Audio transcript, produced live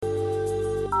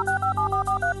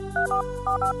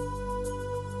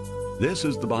This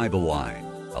is the Bible Line,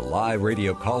 a live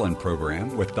radio call-in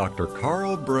program with Dr.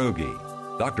 Carl Broggi.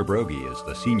 Dr. Broggi is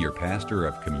the senior pastor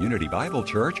of Community Bible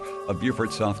Church of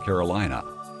Beaufort, South Carolina.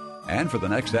 And for the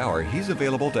next hour, he's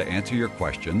available to answer your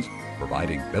questions,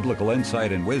 providing biblical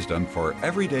insight and wisdom for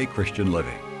everyday Christian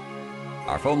living.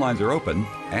 Our phone lines are open,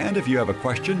 and if you have a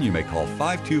question, you may call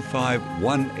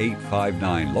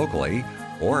 525-1859 locally,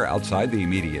 or outside the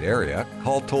immediate area,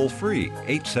 call toll-free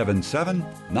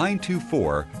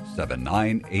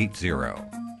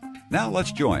 877-924-7980. Now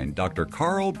let's join Dr.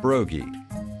 Carl Broggi.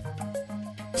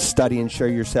 Study and show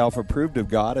yourself approved of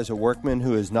God as a workman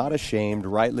who is not ashamed,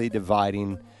 rightly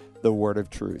dividing the word of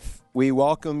truth. We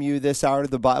welcome you this hour to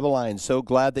the Bible Line. So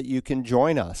glad that you can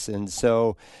join us. And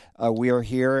so we are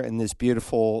here in this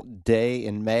beautiful day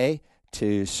in May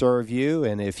to serve you.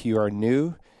 And if you are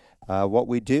new, what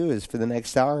we do is for the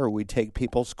next hour, we take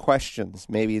people's questions.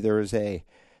 Maybe there's a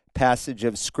passage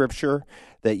of Scripture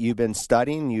that you've been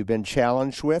studying, you've been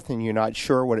challenged with, and you're not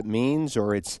sure what it means,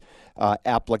 or its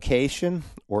application,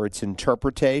 or its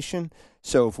interpretation.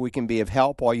 So if we can be of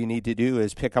help, all you need to do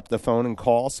is pick up the phone and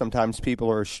call. Sometimes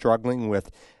people are struggling with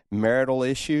marital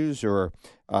issues or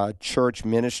church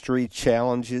ministry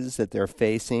challenges that they're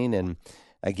facing. And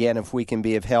again, if we can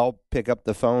be of help, pick up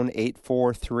the phone,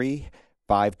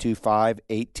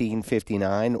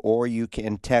 843-525-1859, or you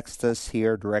can text us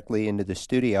here directly into the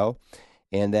studio.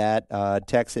 And that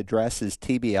text address is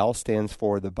TBL, stands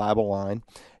for the Bible Line,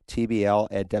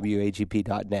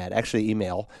 tbl@wagp.net. Actually,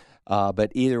 email.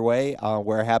 But either way,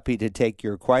 we're happy to take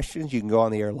your questions. You can go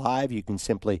on the air live. You can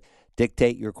simply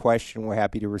dictate your question. We're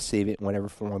happy to receive it in whatever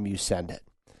form you send it.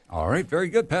 All right, very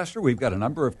good, Pastor. We've got a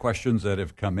number of questions that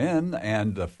have come in,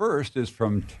 and the first is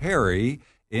from Terry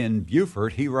in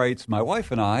Beaufort. He writes, "My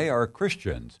wife and I are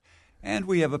Christians, and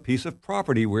we have a piece of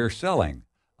property we're selling.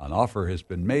 An offer has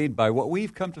been made by what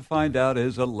we've come to find out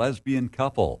is a lesbian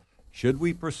couple. Should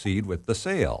we proceed with the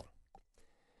sale?"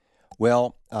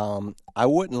 Well, I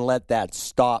wouldn't let that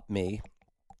stop me,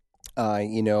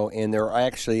 and there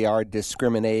actually are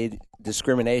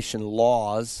discrimination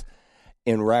laws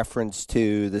in reference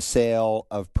to the sale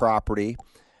of property,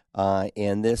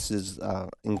 and this is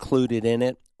included in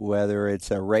it, whether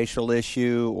it's a racial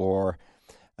issue or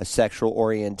a sexual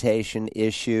orientation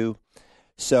issue.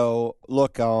 So,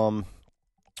 look,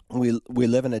 we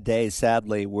live in a day,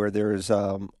 sadly, where there's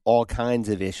all kinds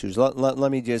of issues.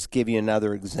 Let me just give you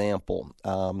another example.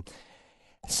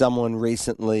 Someone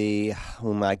recently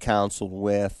whom I counseled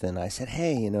with, and I said,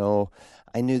 hey,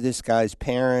 I knew this guy's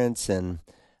parents, and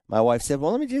my wife said,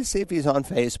 well, let me just see if he's on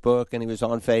Facebook, and he was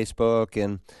on Facebook,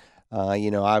 and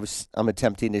I'm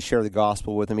attempting to share the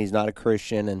gospel with him. He's not a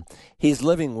Christian, and he's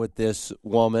living with this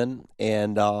woman,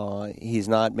 and he's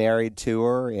not married to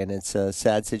her, and it's a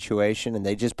sad situation, and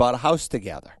they just bought a house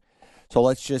together. So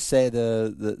let's just say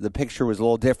the picture was a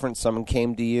little different. Someone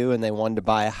came to you, and they wanted to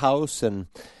buy a house, and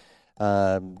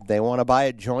they want to buy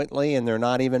it jointly, and they're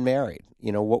not even married.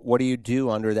 What do you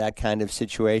do under that kind of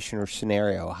situation or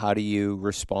scenario? How do you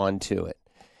respond to it?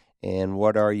 And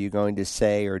what are you going to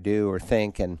say or do or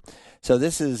think? And so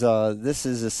this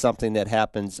is something that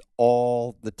happens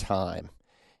all the time,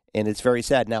 and it's very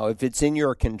sad. Now, if it's in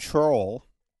your control,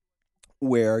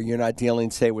 where you're not dealing,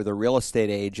 say, with a real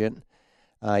estate agent,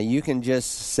 you can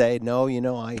just say, no,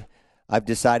 I've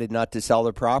decided not to sell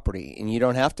the property, and you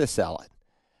don't have to sell it.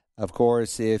 Of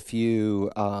course, if you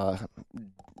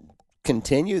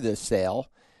continue the sale,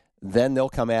 then they'll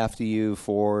come after you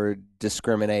for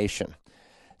discrimination.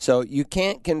 So you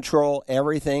can't control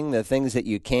everything. The things that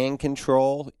you can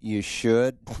control, you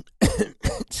should.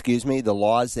 The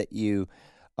laws that you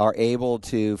are able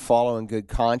to follow in good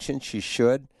conscience, you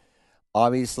should.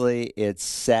 Obviously, it's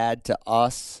sad to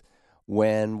us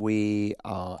when we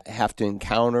have to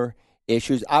encounter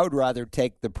issues. I would rather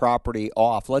take the property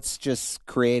off. Let's just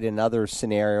create another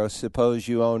scenario. Suppose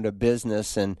you owned a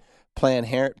business and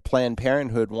Planned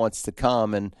Parenthood wants to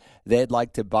come and they'd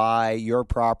like to buy your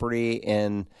property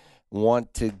and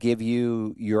want to give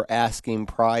you your asking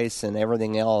price and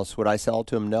everything else. Would I sell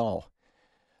to them? No.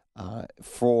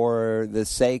 For the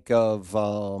sake of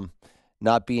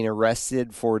not being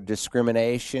arrested for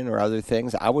discrimination or other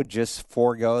things, I would just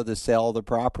forego the sale of the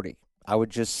property. I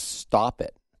would just stop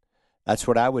it. That's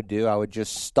what I would do. I would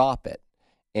just stop it,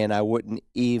 and I wouldn't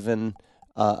even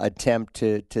attempt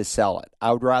to sell it.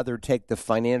 I would rather take the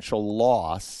financial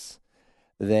loss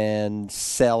than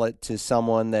sell it to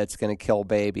someone that's going to kill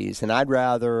babies. And I'd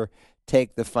rather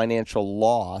take the financial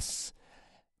loss,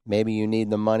 maybe you need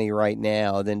the money right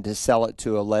now, than to sell it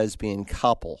to a lesbian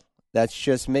couple. That's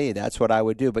just me. That's what I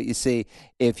would do. But you see,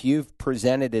 if you've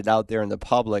presented it out there in the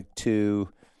public to,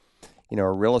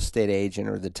 a real estate agent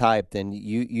or the type, then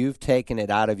you've taken it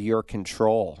out of your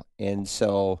control. And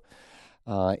so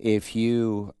if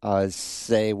you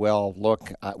say, well,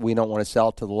 look, we don't want to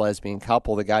sell to the lesbian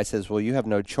couple, the guy says, well, you have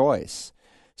no choice.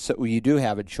 So you do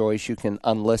have a choice. You can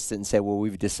unlist it and say, well,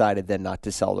 we've decided then not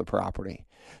to sell the property.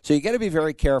 So you got to be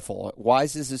very careful.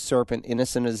 Wise as a serpent,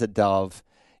 innocent as a dove.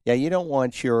 Yeah, you don't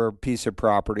want your piece of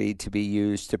property to be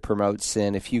used to promote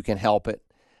sin if you can help it.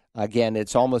 Again,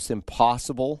 it's almost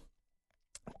impossible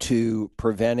to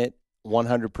prevent it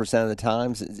 100% of the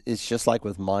times. It's just like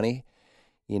with money.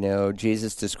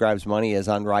 Jesus describes money as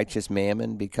unrighteous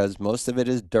mammon because most of it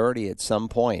is dirty at some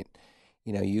point.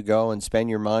 You go and spend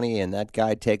your money, and that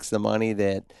guy takes the money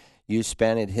that you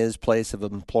spent at his place of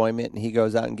employment, and he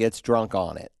goes out and gets drunk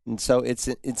on it. And so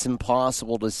it's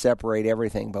impossible to separate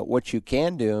everything. But what you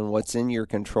can do and what's in your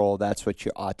control, that's what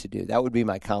you ought to do. That would be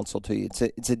my counsel to you.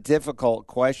 It's a difficult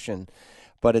question,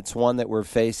 but it's one that we're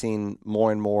facing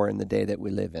more and more in the day that we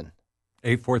live in.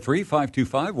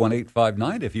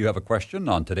 843-525-1859. If you have a question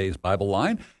on today's Bible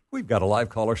Line, we've got a live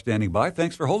caller standing by.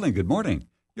 Thanks for holding. Good morning.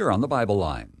 You're on the Bible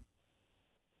Line.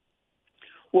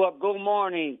 Well, good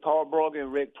morning, Carl Broggi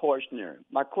and Rick Porshner.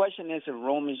 My question is in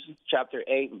Romans chapter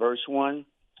 8, verse 1.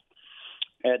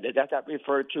 Does that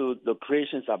refer to the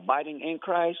Christians abiding in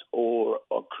Christ or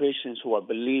Christians who are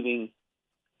believing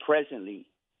presently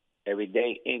every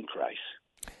day in Christ?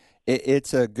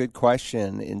 It's a good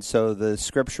question. And so the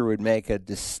Scripture would make a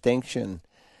distinction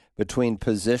between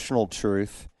positional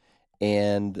truth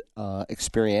and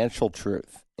experiential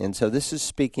truth. And so this is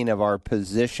speaking of our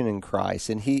position in Christ.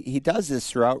 And he does this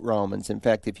throughout Romans. In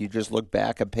fact, if you just look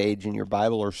back a page in your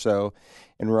Bible or so,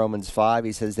 in Romans 5,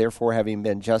 he says, therefore, having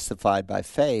been justified by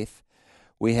faith,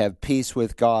 we have peace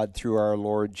with God through our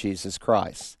Lord Jesus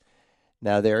Christ.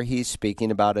 Now there he's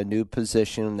speaking about a new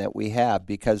position that we have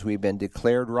because we've been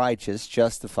declared righteous,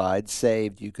 justified,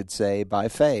 saved, you could say, by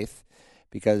faith,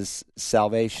 because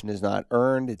salvation is not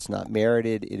earned, it's not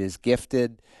merited, it is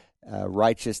gifted.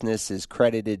 Righteousness is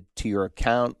credited to your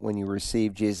account when you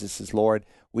receive Jesus as Lord.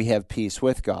 We have peace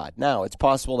with God. Now, it's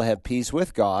possible to have peace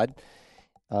with God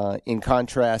in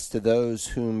contrast to those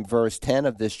whom verse 10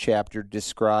 of this chapter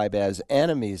describe as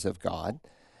enemies of God.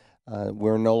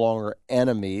 We're no longer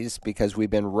enemies because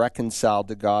we've been reconciled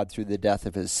to God through the death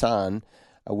of his Son.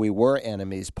 We were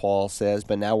enemies, Paul says,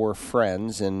 but now we're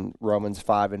friends in Romans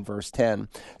 5 and verse 10.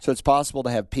 So it's possible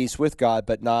to have peace with God,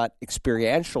 but not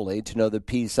experientially to know the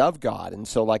peace of God. And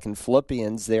so like in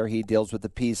Philippians, there he deals with the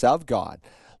peace of God.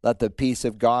 Let the peace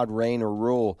of God reign or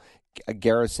rule,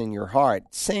 garrison your heart.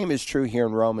 Same is true here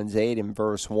in Romans 8 and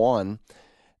verse 1.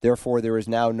 Therefore, there is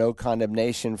now no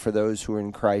condemnation for those who are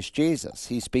in Christ Jesus.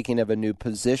 He's speaking of a new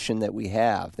position that we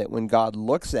have, that when God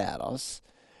looks at us,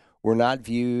 we're not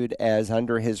viewed as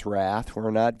under his wrath. We're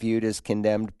not viewed as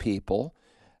condemned people,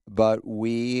 but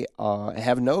we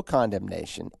have no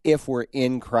condemnation if we're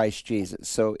in Christ Jesus.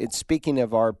 So it's speaking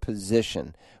of our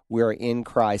position. We're in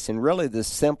Christ. And really the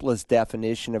simplest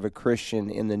definition of a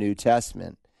Christian in the New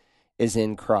Testament is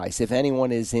in Christ. If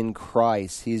anyone is in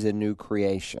Christ, he's a new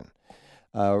creation.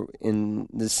 In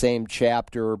the same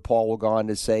chapter, Paul will go on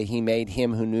to say, he made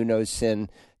him who knew no sin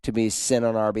to be sin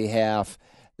on our behalf,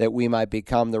 that we might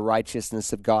become the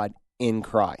righteousness of God in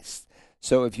Christ.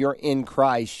 So if you're in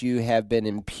Christ, you have been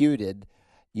imputed,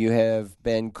 you have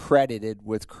been credited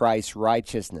with Christ's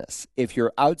righteousness. If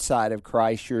you're outside of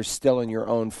Christ, you're still in your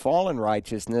own fallen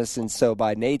righteousness, and so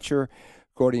by nature,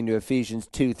 according to Ephesians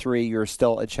 2:3, you're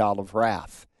still a child of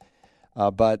wrath.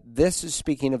 But this is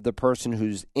speaking of the person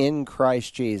who's in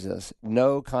Christ Jesus,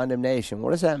 no condemnation.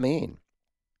 What does that mean?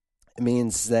 It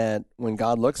means that when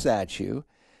God looks at you,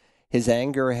 his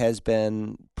anger has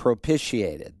been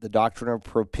propitiated. The doctrine of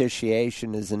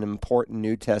propitiation is an important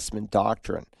New Testament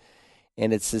doctrine.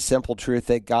 And it's the simple truth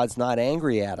that God's not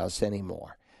angry at us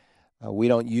anymore. We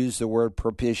don't use the word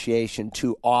propitiation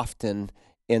too often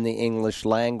in the English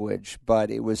language, but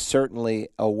it was certainly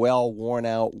a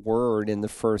well-worn-out word in the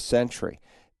first century.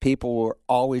 People were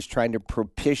always trying to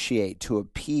propitiate, to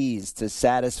appease, to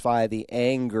satisfy the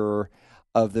anger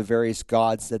of the various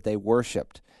gods that they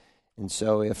worshipped. And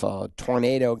so if a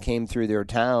tornado came through their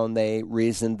town, they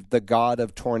reasoned the God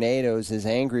of tornadoes is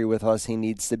angry with us. He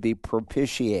needs to be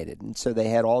propitiated. And so they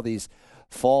had all these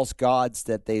false gods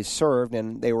that they served,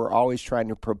 and they were always trying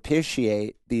to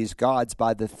propitiate these gods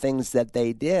by the things that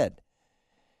they did.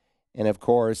 And of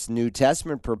course, New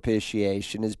Testament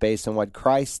propitiation is based on what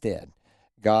Christ did.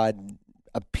 God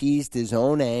appeased his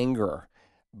own anger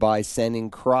by sending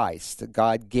Christ.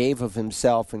 God gave of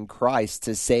himself in Christ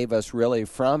to save us really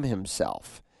from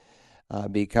himself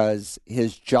because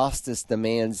his justice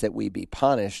demands that we be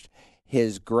punished.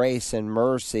 His grace and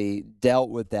mercy dealt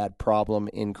with that problem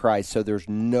in Christ. So there's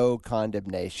no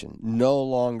condemnation, no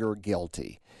longer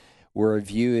guilty. We're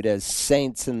viewed as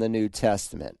saints in the New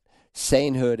Testament.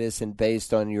 Sainthood isn't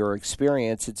based on your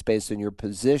experience, it's based on your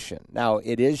position. Now,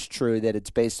 it is true that it's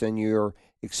based on your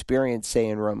experience, say,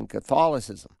 in Roman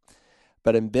Catholicism.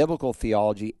 But in biblical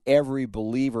theology, every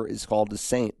believer is called a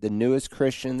saint. The newest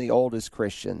Christian, the oldest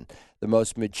Christian, the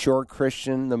most mature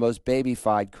Christian, the most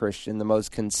babyfied Christian, the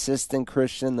most consistent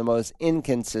Christian, the most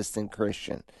inconsistent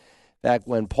Christian. In fact,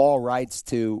 when Paul writes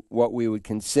to what we would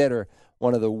consider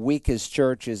one of the weakest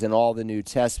churches in all the New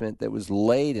Testament that was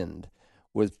laden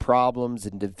with problems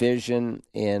and division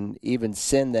and even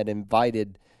sin that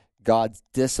invited God's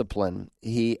discipline,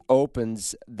 he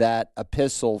opens that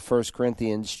epistle, 1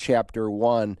 Corinthians chapter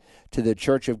 1, to the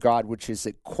church of God, which is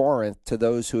at Corinth, to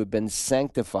those who have been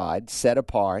sanctified, set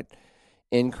apart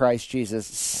in Christ Jesus,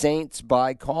 saints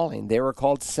by calling. They were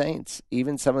called saints.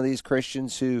 Even some of these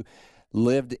Christians who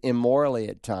lived immorally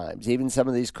at times, even some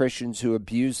of these Christians who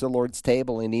abused the Lord's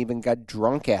table and even got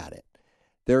drunk at it,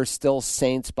 they're still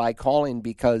saints by calling,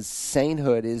 because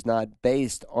sainthood is not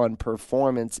based on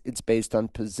performance, it's based on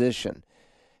position.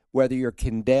 Whether you're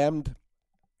condemned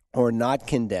or not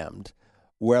condemned,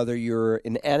 whether you're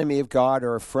an enemy of God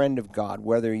or a friend of God,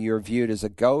 whether you're viewed as a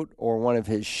goat or one of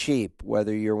his sheep,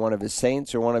 whether you're one of his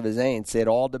saints or one of his ain'ts, it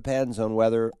all depends on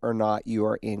whether or not you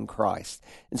are in Christ.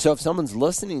 And so if someone's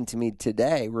listening to me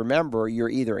today, remember, you're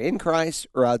either in Christ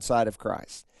or outside of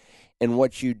Christ. And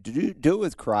what you do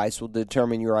with Christ will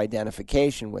determine your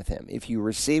identification with him. If you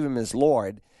receive him as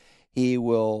Lord, he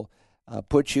will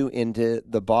put you into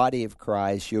the body of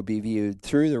Christ. You'll be viewed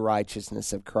through the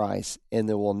righteousness of Christ, and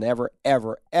there will never,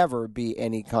 ever, ever be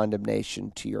any condemnation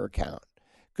to your account.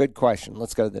 Good question.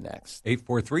 Let's go to the next.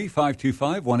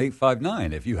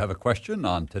 843-525-1859 if you have a question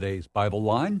on today's Bible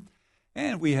Line.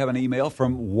 And we have an email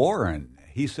from Warren.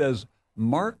 He says,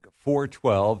 Mark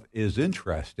 4:12 is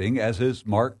interesting, as is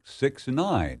Mark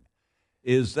 6:9.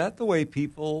 Is that the way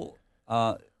people,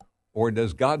 or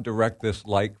does God direct this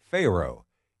like Pharaoh?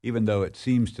 Even though it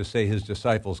seems to say his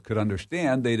disciples could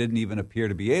understand, they didn't even appear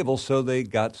to be able, so they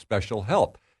got special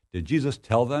help. Did Jesus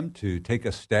tell them to take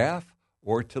a staff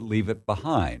or to leave it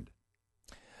behind?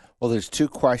 Well, there's two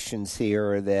questions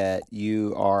here that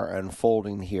you are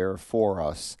unfolding here for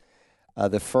us.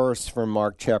 The first from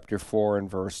Mark chapter 4 and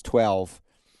verse 12.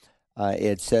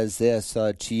 It says this,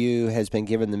 to you has been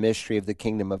given the mystery of the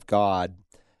kingdom of God,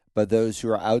 but those who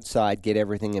are outside get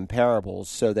everything in parables,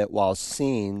 so that while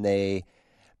seeing they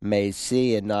may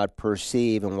see and not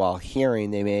perceive, and while hearing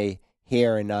they may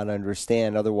hear and not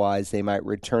understand, otherwise they might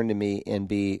return to me and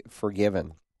be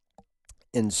forgiven.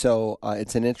 And so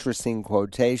it's an interesting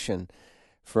quotation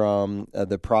from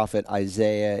the prophet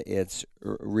Isaiah. It's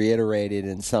reiterated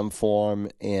in some form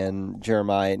in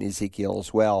Jeremiah and Ezekiel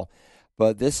as well.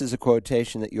 But this is a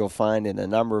quotation that you'll find in a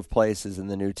number of places in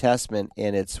the New Testament,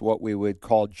 and it's what we would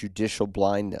call judicial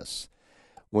blindness.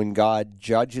 When God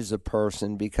judges a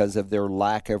person because of their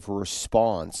lack of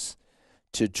response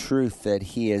to truth that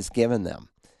he has given them.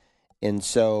 And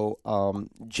so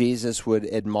Jesus would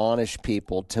admonish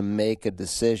people to make a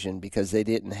decision because they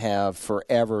didn't have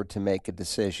forever to make a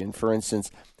decision. For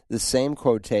instance, the same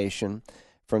quotation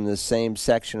from the same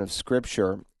section of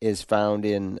Scripture is found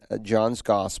in John's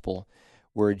Gospel,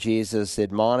 where Jesus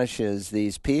admonishes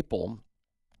these people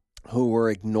who were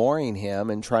ignoring him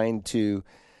and trying to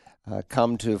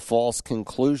come to false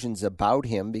conclusions about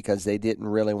him because they didn't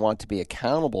really want to be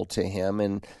accountable to him.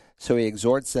 And so he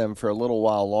exhorts them, for a little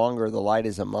while longer, the light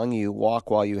is among you.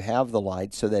 Walk while you have the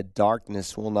light, so that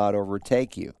darkness will not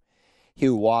overtake you. He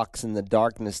who walks in the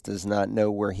darkness does not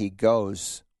know where he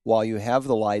goes. While you have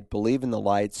the light, believe in the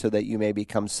light, so that you may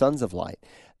become sons of light.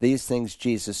 These things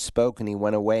Jesus spoke, and he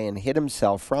went away and hid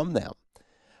himself from them.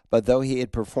 But though he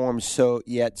had performed so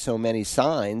many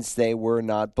signs, they were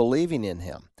not believing in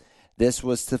him. This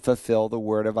was to fulfill the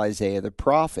word of Isaiah the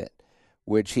prophet,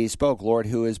 which he spoke, Lord,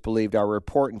 who has believed our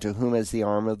report, and to whom has the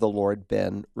arm of the Lord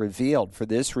been revealed? For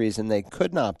this reason they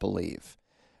could not believe.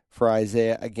 For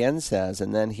Isaiah again says,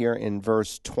 and then here in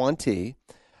verse 20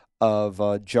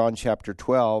 of John chapter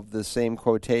 12, the same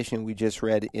quotation we just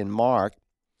read in Mark,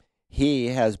 he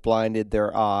has blinded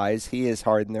their eyes, he has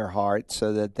hardened their hearts,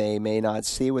 so that they may not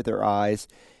see with their eyes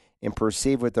and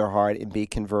perceive with their heart and be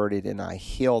converted, and I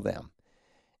heal them.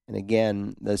 And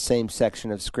again, the same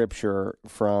section of Scripture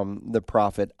from the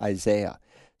prophet Isaiah.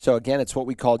 So again, it's what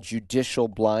we call judicial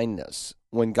blindness.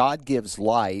 When God gives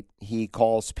light, he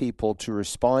calls people to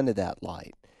respond to that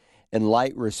light. And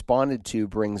light responded to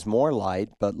brings more light,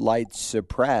 but light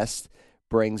suppressed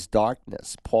brings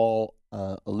darkness. Paul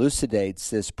elucidates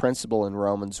this principle in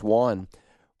Romans 1,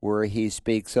 where he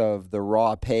speaks of the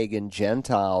raw pagan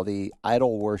Gentile, the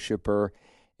idol worshiper,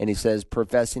 and he says,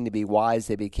 professing to be wise,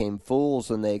 they became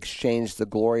fools, and they exchanged the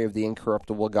glory of the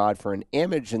incorruptible God for an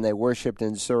image, and they worshipped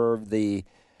and served the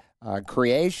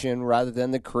creation rather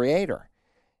than the Creator,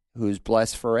 who's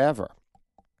blessed forever.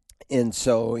 And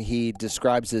so he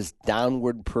describes this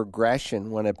downward progression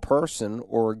when a person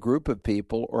or a group of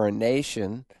people or a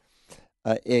nation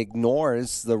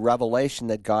ignores the revelation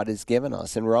that God has given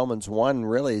us. And Romans 1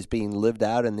 really is being lived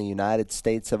out in the United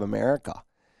States of America,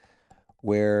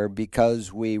 where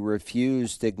because we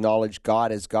refuse to acknowledge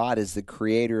God as the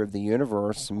creator of the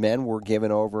universe, men were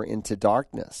given over into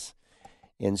darkness.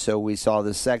 And so we saw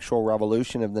the sexual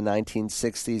revolution of the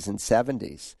 1960s and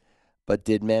 70s. But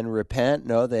did men repent?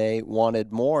 No, they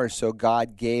wanted more, so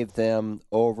God gave them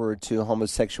over to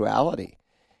homosexuality.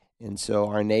 And so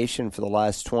our nation for the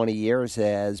last 20 years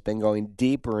has been going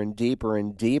deeper and deeper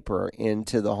and deeper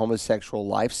into the homosexual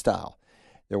lifestyle.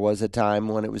 There was a time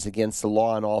when it was against the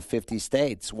law in all 50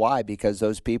 states. Why? Because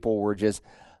those people were just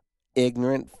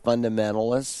ignorant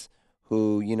fundamentalists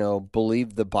who,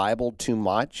 believed the Bible too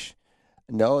much.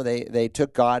 No, they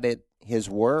took God at his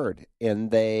word,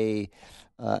 and they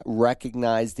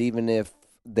recognized, even if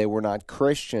they were not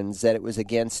Christians, that it was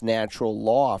against natural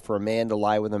law for a man to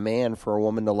lie with a man, for a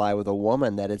woman to lie with a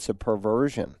woman, that it's a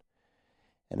perversion.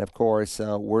 And of course,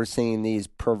 we're seeing these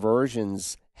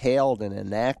perversions hailed and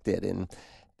enacted. And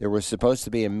there was supposed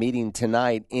to be a meeting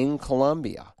tonight in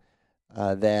Columbia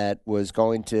that was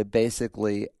going to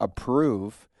basically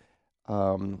approve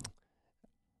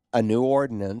a new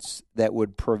ordinance that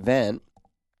would prevent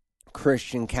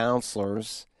Christian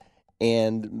counselors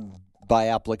and, by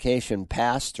application,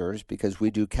 pastors, because we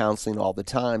do counseling all the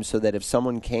time, so that if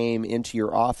someone came into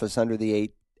your office under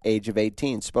the age of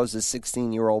 18, suppose a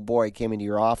 16-year-old boy came into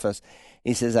your office,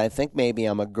 he says, I think maybe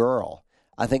I'm a girl.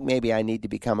 I think maybe I need to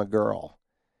become a girl.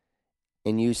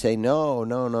 And you say, no.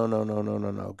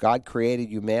 God created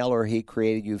you male or he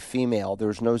created you female.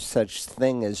 There's no such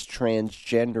thing as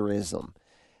transgenderism.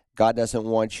 God doesn't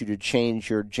want you to change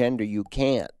your gender. You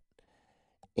can't.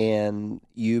 And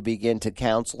you begin to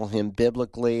counsel him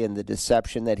biblically and the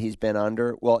deception that he's been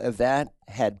under. Well, if that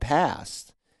had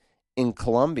passed in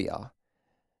Columbia,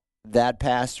 that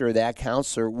pastor, that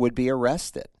counselor would be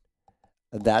arrested.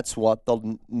 That's what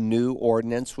the new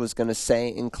ordinance was going to say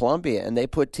in Columbia, and they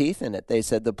put teeth in it. They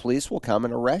said the police will come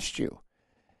and arrest you.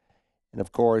 And,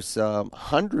 of course,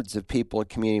 hundreds of people at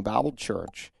Community Bible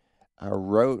Church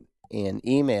wrote and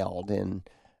emailed and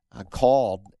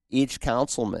called each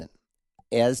councilman,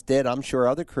 as did, I'm sure,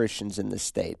 other Christians in the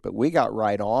state. But we got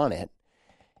right on it,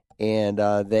 and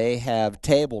they have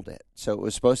tabled it. So it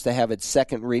was supposed to have its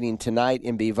second reading tonight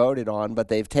and be voted on, but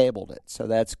they've tabled it. So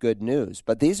that's good news.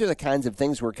 But these are the kinds of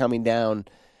things we're coming down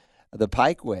the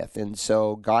pike with. And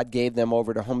so God gave them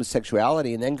over to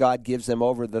homosexuality, and then God gives them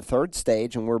over the third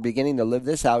stage, and we're beginning to live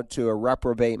this out to a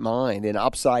reprobate mind, an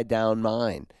upside-down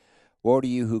mind. Woe to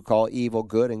you who call evil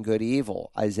good and good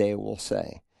evil, Isaiah will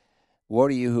say. Woe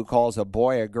to you who calls a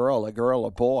boy a girl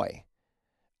a boy,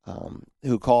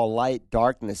 who call light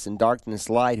darkness and darkness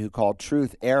light, who call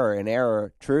truth error and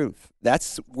error truth.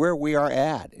 That's where we are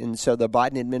at. And so the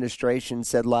Biden administration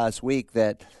said last week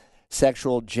that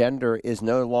sexual gender is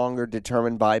no longer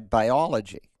determined by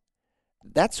biology.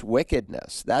 That's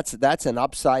wickedness. That's an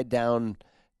upside-down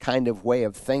kind of way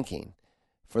of thinking.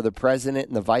 For the president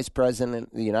and the vice president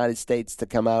of the United States to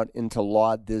come out and to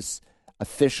laud this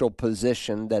official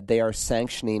position that they are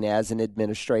sanctioning as an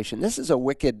administration. This is a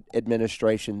wicked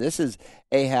administration. This is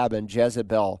Ahab and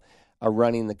Jezebel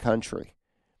running the country.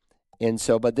 And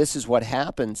so, but this is what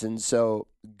happens. And so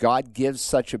God gives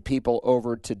such a people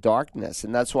over to darkness.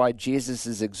 And that's why Jesus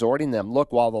is exhorting them,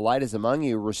 look, while the light is among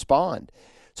you, respond.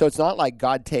 So it's not like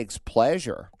God takes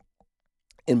pleasure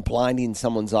in blinding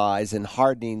someone's eyes and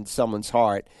hardening someone's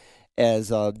heart,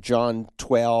 as John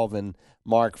 12 and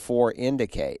Mark 4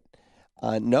 indicate.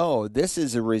 No, this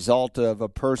is a result of a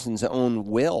person's own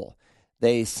will.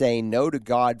 They say no to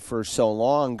God for so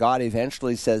long, God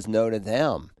eventually says no to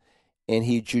them, and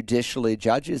he judicially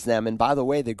judges them. And by the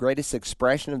way, the greatest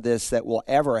expression of this that will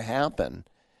ever happen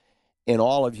in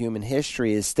all of human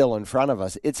history is still in front of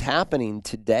us. It's happening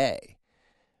today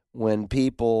when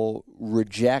people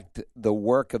reject the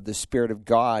work of the Spirit of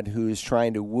God who is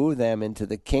trying to woo them into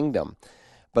the kingdom.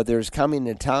 But there's coming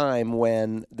a time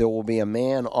when there will be a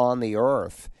man on the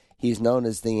earth. He's known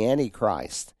as the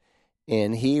Antichrist.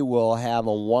 And he will have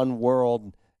a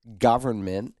one-world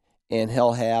government, and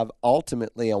he'll have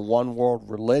ultimately a one-world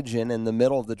religion. In the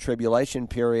middle of the tribulation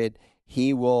period,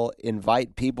 he will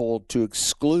invite people to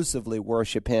exclusively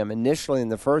worship him. Initially, in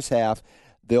the first half,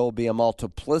 there will be a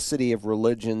multiplicity of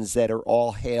religions that are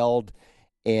all hailed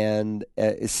and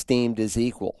esteemed as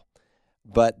equal.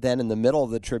 But then in the middle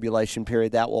of the tribulation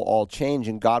period, that will all change,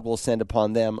 and God will send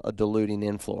upon them a deluding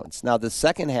influence. Now, the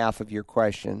second half of your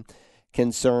question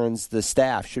concerns the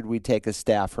staff. Should we take a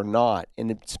staff or not?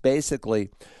 And it's basically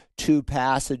two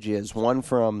passages, one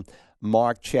from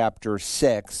Mark chapter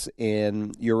 6,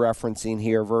 and you're referencing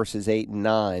here verses 8 and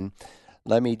 9.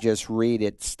 Let me just read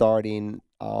it starting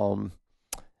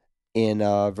in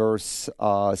verse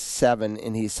 7.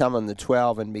 And he summoned the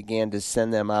 12 and began to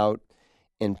send them out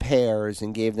in pairs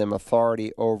and gave them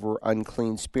authority over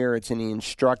unclean spirits, and he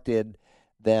instructed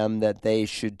them that they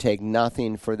should take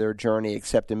nothing for their journey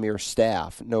except a mere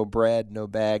staff, no bread, no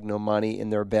bag, no money in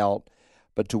their belt,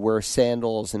 but to wear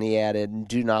sandals. And he added,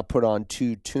 do not put on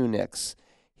 2 tunics.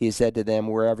 He said to them,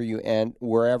 wherever you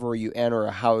enter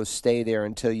a house, stay there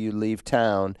until you leave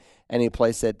town. Any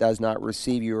place that does not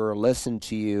receive you or listen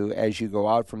to you as you go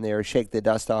out from there, shake the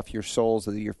dust off your soles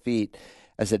of your feet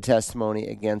as a testimony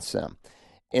against them.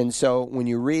 And so when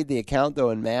you read the account, though,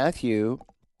 in Matthew,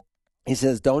 he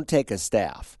says, don't take a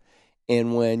staff.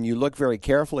 And when you look very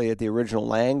carefully at the original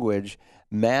language,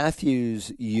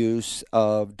 Matthew's use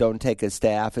of don't take a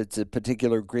staff, it's a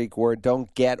particular Greek word,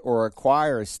 don't get or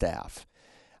acquire a staff.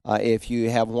 If you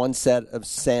have one set of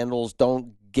sandals,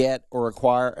 don't get or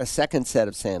acquire a second set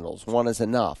of sandals. One is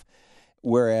enough.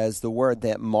 Whereas the word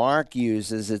that Mark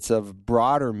uses, it's of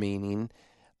broader meaning,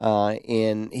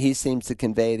 and he seems to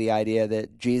convey the idea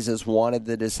that Jesus wanted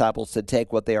the disciples to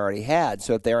take what they already had.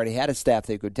 So if they already had a staff,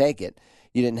 they could take it.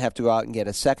 You didn't have to go out and get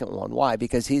a second one. Why?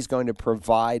 Because he's going to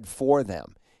provide for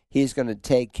them. He's going to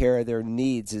take care of their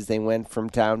needs as they went from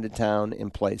town to town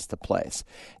and place to place.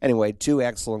 Anyway, 2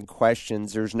 excellent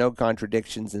questions. There's no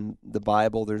contradictions in the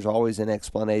Bible. There's always an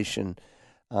explanation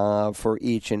for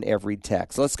each and every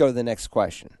text. Let's go to the next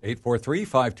question.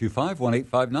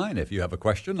 843-525-1859. If you have a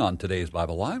question on today's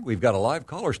Bible Line, we've got a live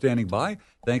caller standing by.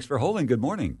 Thanks for holding. Good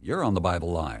morning. You're on the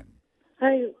Bible Line.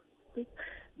 Hi.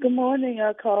 Good morning,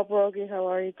 Carl Broggi. How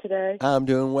are you today? I'm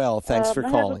doing well. Thanks for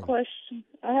calling.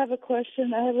 I have a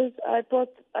question. I was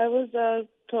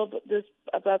told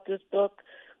about this book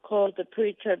called The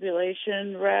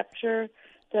Pre-Tribulation Rapture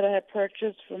that I had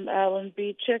purchased from Alan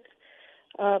Beachick.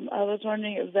 I was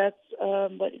wondering if that's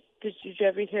did you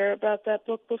ever hear about that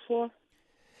book before?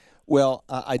 Well,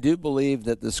 I do believe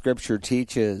that the Scripture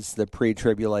teaches the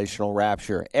pre-tribulational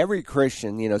rapture. Every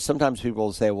Christian, sometimes people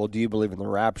will say, well, do you believe in the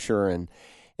rapture? And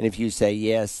if you say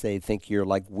yes, they think you're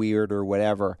like weird or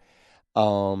whatever.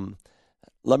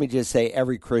 Let me just say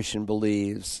every Christian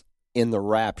believes in the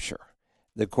rapture.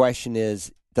 The question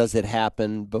is, does it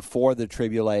happen before the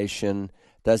tribulation?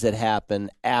 Does it happen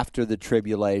after the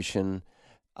tribulation?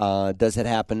 Does it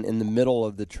happen in the middle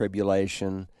of the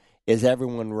tribulation? Is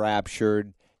everyone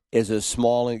raptured? Is a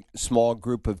small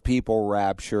group of people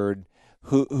raptured?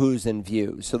 Who's in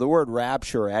view? So the word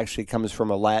rapture actually comes from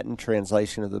a Latin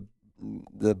translation of the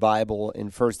Bible. In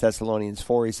 1 Thessalonians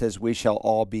 4, he says, we shall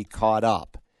all be caught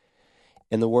up.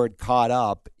 And the word caught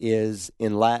up is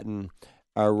in Latin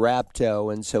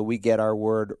rapto, and so we get our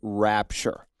word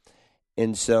rapture.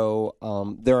 And so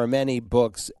there are many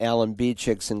books, Alan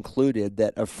Beachick's included,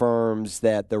 that affirms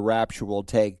that the rapture will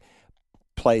take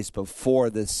place before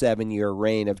the 7-year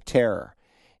reign of terror.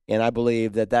 And I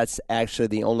believe that that's actually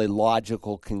the only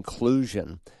logical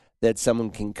conclusion that someone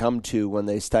can come to when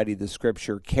they study the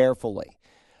Scripture carefully.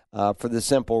 For the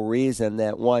simple reason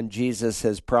that, one, Jesus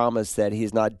has promised that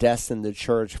he's not destined the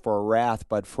church for wrath,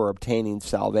 but for obtaining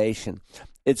salvation.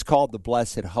 It's called the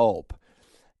blessed hope.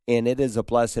 And it is a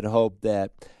blessed hope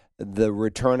that the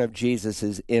return of Jesus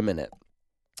is imminent.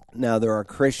 Now, there are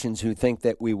Christians who think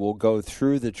that we will go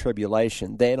through the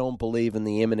tribulation. They don't believe in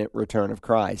the imminent return of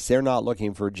Christ. They're not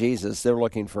looking for Jesus. They're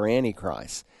looking for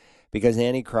Antichrist, because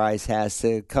Antichrist has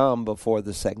to come before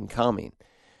the second coming.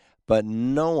 But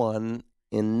no one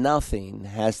and nothing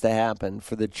has to happen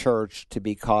for the church to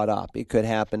be caught up. It could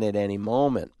happen at any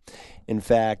moment. In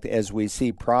fact, as we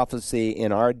see prophecy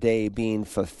in our day being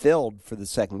fulfilled for the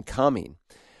second coming,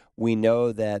 we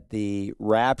know that the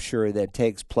rapture that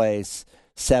takes place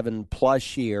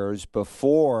 7+ years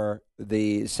before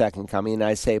the second coming, and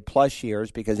I say plus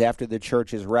years because after the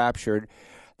church is raptured,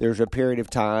 there's a period of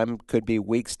time, could be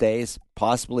weeks, days,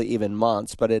 possibly even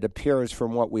months, but it appears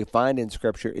from what we find in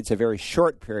Scripture, it's a very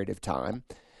short period of time.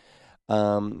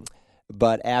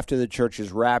 But after the church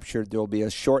is raptured, there will be a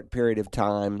short period of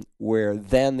time where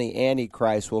then the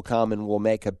Antichrist will come and will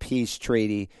make a peace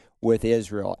treaty with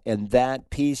Israel. And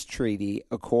that peace treaty,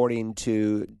 according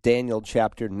to Daniel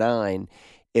chapter 9,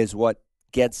 is what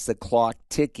gets the clock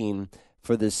ticking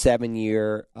for the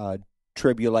 7-year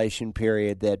tribulation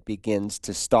period that begins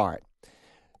to start.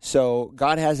 So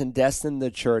God hasn't destined the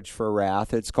church for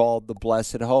wrath. It's called the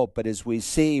blessed hope. But as we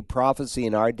see prophecy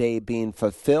in our day being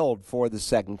fulfilled for the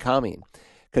second coming,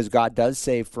 because God does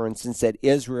say, for instance, that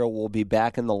Israel will be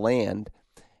back in the land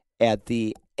at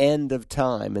the end of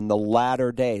time, in the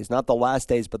latter days, not the last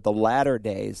days, but the latter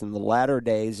days. And the latter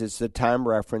days is the time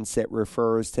reference that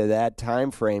refers to that time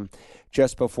frame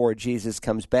just before Jesus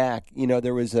comes back. You know,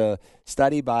 there was a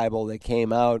study Bible that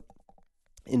came out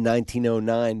in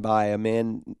 1909 by a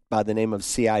man by the name of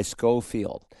C.I.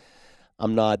 Scofield.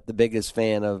 I'm not the biggest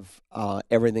fan of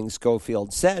everything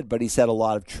Scofield said, but he said a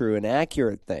lot of true and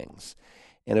accurate things.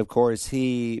 And, of course,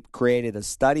 he created a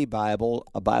study Bible,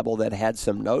 a Bible that had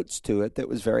some notes to it that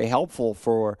was very helpful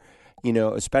for,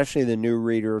 especially the new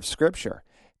reader of Scripture,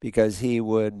 because he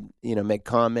would, make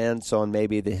comments on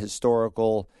maybe the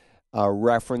historical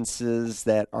references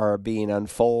that are being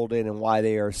unfolded and why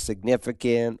they are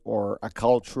significant, or a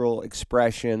cultural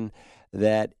expression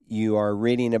that you are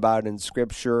reading about in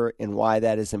Scripture and why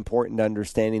that is important to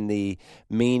understanding the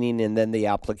meaning and then the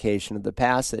application of the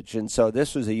passage. And so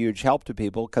this was a huge help to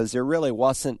people because there really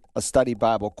wasn't a study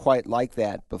Bible quite like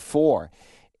that before.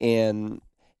 And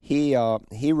he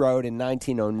wrote in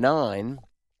 1909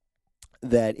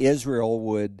 that Israel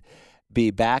would be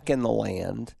back in the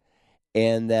land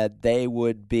and that they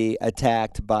would be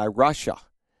attacked by Russia.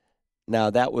 Now,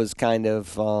 that was kind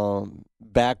of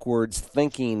backwards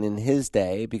thinking in his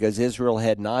day, because Israel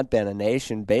had not been a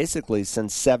nation basically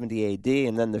since 70 A.D.,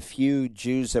 and then the few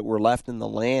Jews that were left in the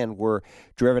land were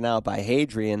driven out by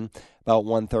Hadrian about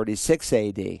 136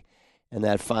 A.D. in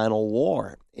that final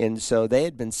war. And so they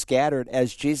had been scattered,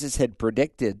 as Jesus had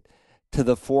predicted, to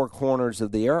the four corners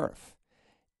of the earth.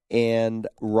 And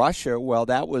Russia, well,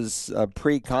 that was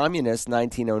pre-communist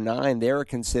 1909. They were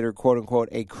considered, quote-unquote,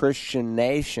 a Christian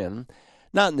nation.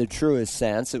 Not in the truest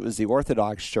sense. It was the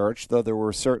Orthodox Church, though there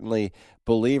were certainly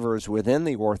believers within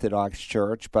the Orthodox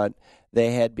Church, but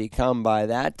they had become by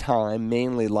that time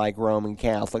mainly like Roman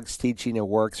Catholics, teaching a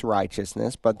works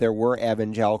righteousness, but there were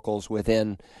evangelicals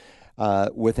within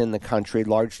the country,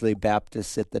 largely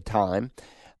Baptists at the time.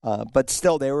 But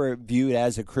still, they were viewed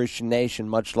as a Christian nation,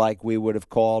 much like we would have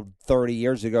called 30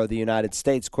 years ago the United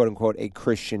States, quote-unquote, a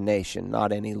Christian nation,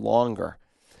 not any longer.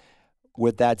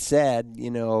 With that said,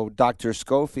 Dr.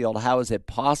 Scofield, how is it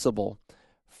possible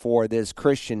for this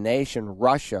Christian nation,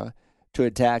 Russia, to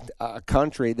attack a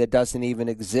country that doesn't even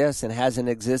exist and hasn't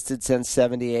existed since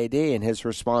 70 A.D.? And his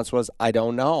response was, I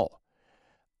don't know.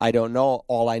 I don't know.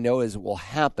 All I know is it will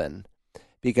happen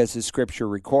because the Scripture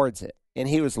records it. And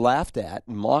he was laughed at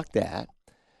and mocked at,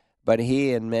 but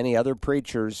he and many other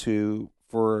preachers who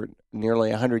for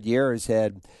nearly 100 years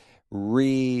had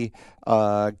recaptured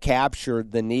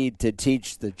the need to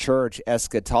teach the church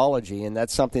eschatology, and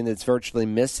that's something that's virtually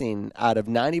missing out of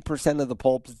 90% of the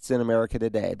pulpits in America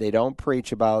today. They don't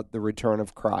preach about the return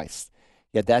of Christ,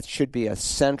 yet that should be a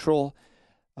central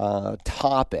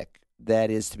topic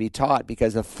that is to be taught,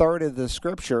 because a third of the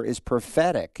Scripture is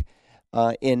prophetic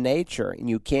in nature, and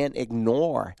you can't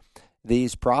ignore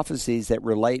these prophecies that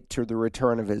relate to the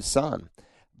return of his Son.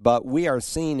 But we are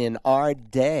seeing in our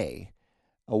day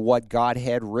what God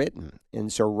had written,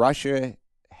 and so Russia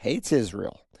hates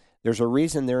Israel. There's a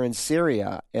reason they're in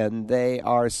Syria, and they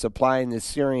are supplying the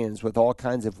Syrians with all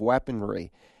kinds of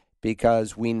weaponry,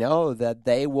 because we know that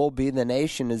they will be the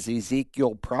nation, as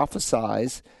Ezekiel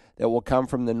prophesies, that will come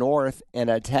from the north and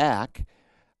attack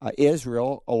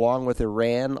Israel, along with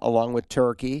Iran, along with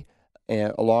Turkey,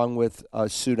 along with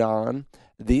Sudan.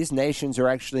 These nations are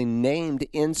actually named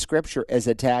in Scripture as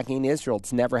attacking Israel.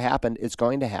 It's never happened. It's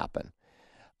going to happen.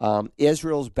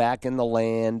 Israel's back in the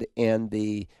land, and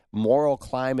the moral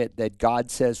climate that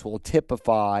God says will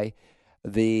typify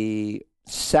the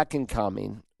second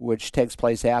coming, which takes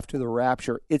place after the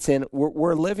rapture,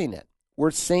 we're living it.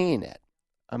 We're seeing it.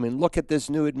 I mean, look at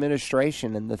this new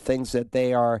administration and the things that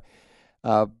they are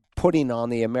putting on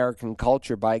the American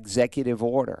culture by executive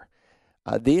order.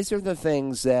 These are the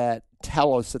things that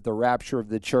tell us that the rapture of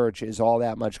the church is all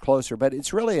that much closer. But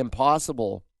it's really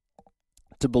impossible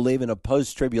to believe in a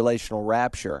post-tribulational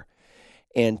rapture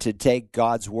and to take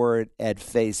God's word at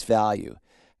face value.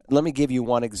 Let me give you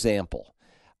one example.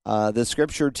 The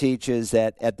Scripture teaches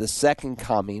that at the second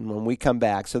coming, when we come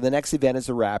back, so the next event is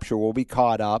the rapture, we'll be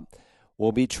caught up,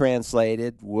 we'll be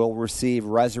translated, we'll receive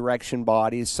resurrection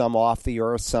bodies, some off the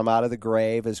earth, some out of the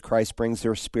grave, as Christ brings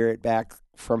their spirit back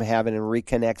from heaven and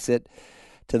reconnects it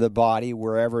to the body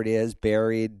wherever it is,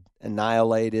 buried,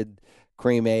 annihilated,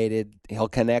 cremated. He'll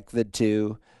connect the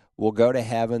two. We'll go to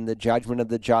heaven. The judgment of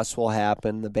the just will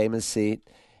happen, the Bema seat,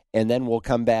 and then we'll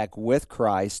come back with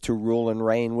Christ to rule and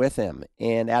reign with him.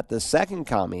 And at the second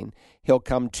coming, he'll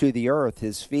come to the earth.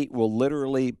 His feet will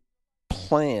literally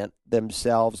plant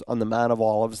themselves on the Mount of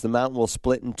Olives. The mountain will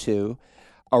split in two.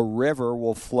 A river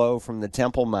will flow from the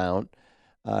Temple Mount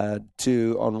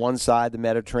to, on one side, the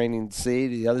Mediterranean Sea,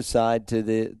 to the other side, to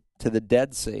the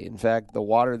Dead Sea. In fact, the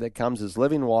water that comes is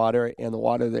living water, and the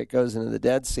water that goes into the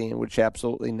Dead Sea, in which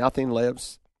absolutely nothing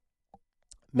lives,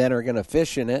 men are going to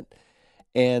fish in it,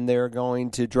 and they're going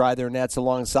to dry their nets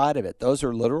alongside of it. Those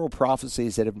are literal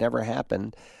prophecies that have never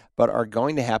happened, but are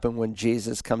going to happen when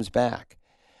Jesus comes back.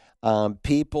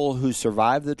 People who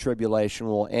survive the tribulation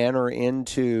will enter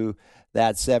into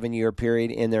that 7-year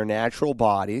period in their natural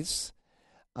bodies.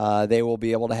 They will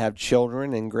be able to have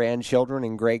children and grandchildren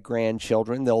and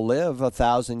great-grandchildren. They'll live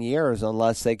 1,000 years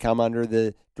unless they come under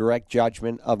the direct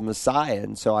judgment of Messiah.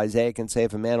 And so Isaiah can say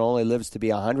if a man only lives to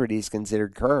be 100, he's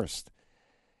considered cursed.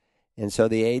 And so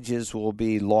the ages will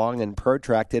be long and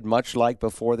protracted, much like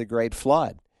before the great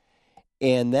flood.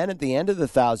 And then at the end of the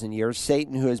 1,000 years,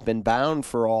 Satan, who has been bound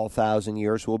for all 1,000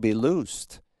 years, will be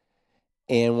loosed.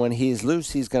 And when he's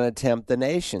loose, he's going to tempt the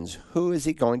nations. Who is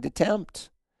he going to tempt?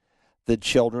 The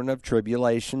children of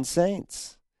tribulation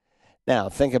saints. Now,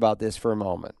 think about this for a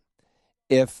moment.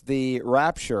 If the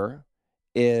rapture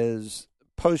is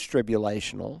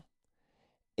post-tribulational,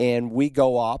 and we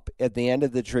go up at the end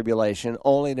of the tribulation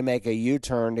only to make a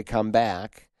U-turn to come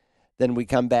back, then we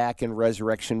come back in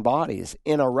resurrection bodies.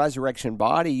 In a resurrection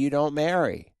body, you don't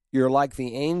marry. You're like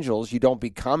the angels. You don't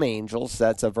become angels.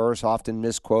 That's a verse often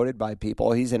misquoted by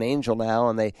people. He's an angel now,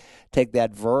 and they take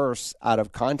that verse out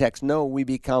of context. No, we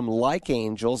become like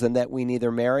angels in that we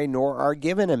neither marry nor are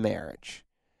given in marriage.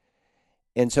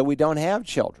 And so we don't have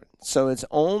children. So it's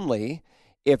only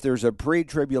if there's a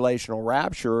pre-tribulational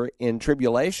rapture in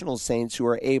tribulational saints who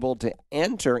are able to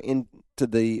enter into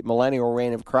the millennial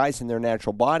reign of Christ in their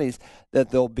natural bodies that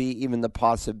there'll be even the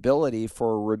possibility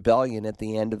for a rebellion at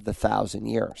the end of the 1,000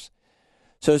 years.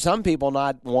 So some people,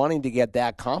 not wanting to get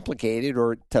that complicated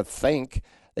or to think,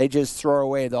 they just throw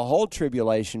away the whole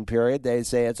tribulation period. They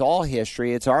say it's all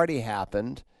history. It's already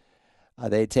happened.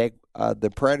 They take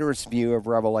the preterist view of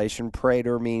Revelation,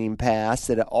 preter meaning past,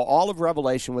 that all of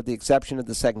Revelation, with the exception of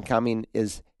the second coming,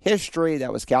 is history.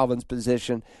 That was Calvin's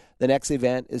position. The next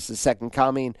event is the second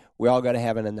coming. We all go to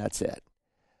heaven, and that's it.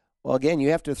 Well, again, you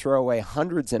have to throw away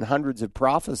hundreds and hundreds of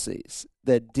prophecies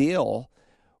that deal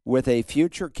with a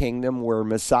future kingdom where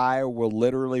Messiah will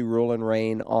literally rule and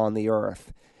reign on the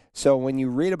earth. So when you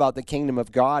read about the kingdom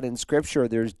of God in Scripture,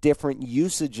 there's different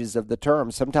usages of the term.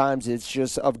 Sometimes it's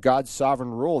just of God's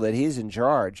sovereign rule, that he's in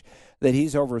charge, that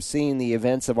he's overseeing the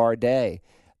events of our day,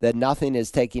 that nothing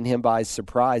is taking him by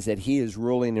surprise, that he is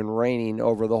ruling and reigning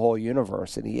over the whole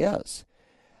universe, and he is.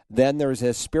 Then there's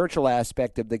a spiritual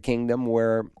aspect of the kingdom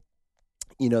where,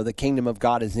 the kingdom of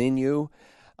God is in you.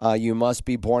 You must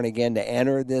be born again to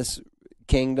enter this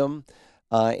kingdom.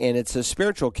 And it's a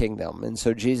spiritual kingdom. And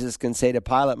so Jesus can say to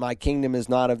Pilate, my kingdom is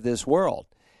not of this world.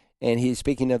 And he's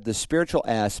speaking of the spiritual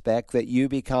aspect that you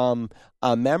become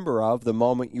a member of the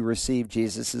moment you receive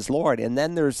Jesus as Lord. And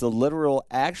then there's the literal,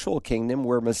 actual kingdom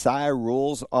where Messiah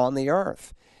rules on the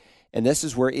earth. And this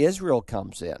is where Israel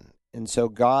comes in. And so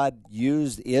God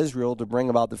used Israel to bring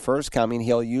about the first coming.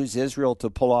 He'll use Israel to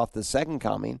pull off the second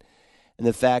coming. And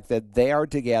the fact that they are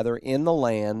together in the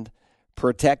land,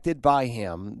 protected by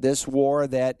him. This war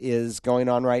that is going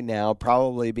on right now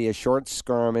probably be a short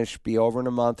skirmish, be over in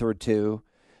a month or two.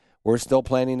 We're still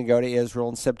planning to go to Israel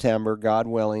in September, God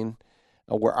willing.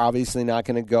 We're obviously not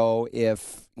going to go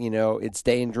if, it's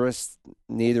dangerous.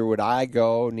 Neither would I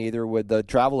go. Neither would the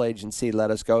travel agency let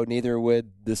us go. Neither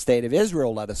would the state of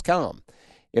Israel let us come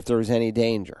if there was any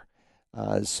danger.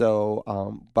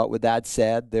 But with that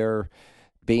said, they're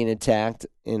being attacked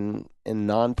in a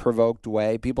non-provoked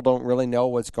way. People don't really know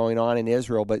what's going on in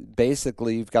Israel, but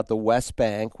basically you've got the West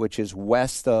Bank, which is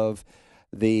west of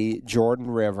the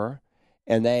Jordan River,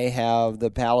 and they have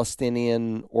the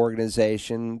Palestinian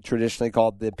organization, traditionally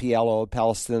called the PLO,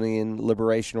 Palestinian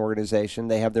Liberation Organization.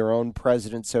 They have their own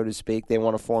president, so to speak. They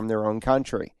want to form their own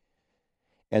country,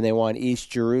 and they want East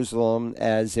Jerusalem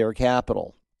as their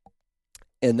capital.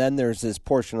 And then there's this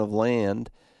portion of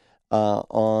land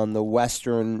on the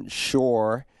western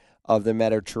shore of the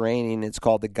Mediterranean. It's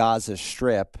called the Gaza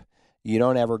Strip. You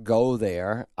don't ever go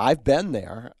there. I've been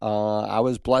there. I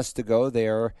was blessed to go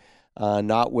there,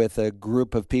 not with a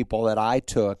group of people that I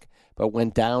took, but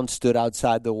went down, stood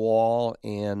outside the wall,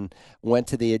 and went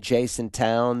to the adjacent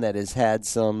town that has had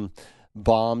some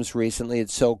bombs recently.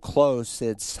 It's so close,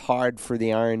 it's hard for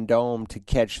the Iron Dome to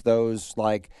catch those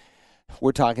like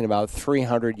we're talking about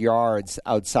 300 yards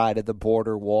outside of the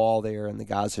border wall there in the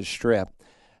Gaza Strip.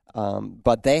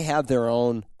 But they have their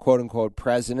own quote-unquote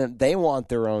president. They want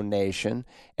their own nation,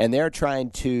 and they're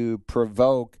trying to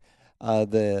provoke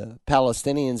the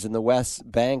Palestinians in the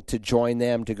West Bank to join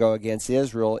them to go against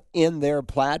Israel. In their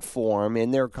platform,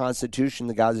 in their constitution,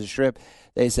 the Gaza Strip,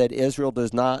 they said Israel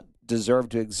does not deserve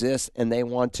to exist, and they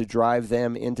want to drive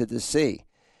them into the sea.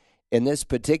 And this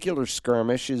particular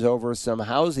skirmish is over some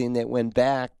housing that went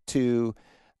back to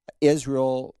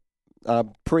Israel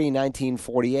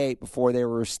pre-1948, before they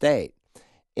were a state.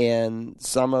 And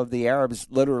some of the Arabs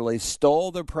literally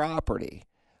stole the property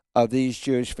of these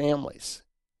Jewish families.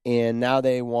 And now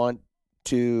they want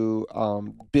to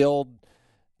build,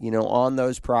 on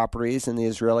those properties. And the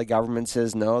Israeli government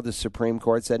says no. The Supreme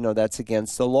Court said no, that's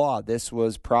against the law. This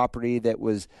was property that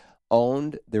was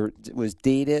owned, it was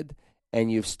deeded,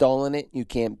 and you've stolen it. You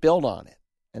can't build on it.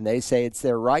 And they say it's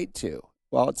their right to.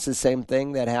 Well, it's the same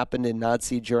thing that happened in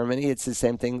Nazi Germany. It's the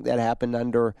same thing that happened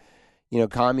under,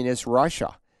 communist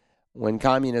Russia. When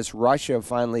communist Russia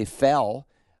finally fell,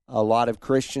 a lot of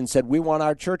Christians said, we want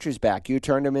our churches back. You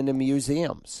turned them into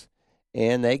museums.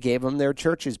 And they gave them their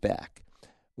churches back.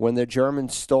 When the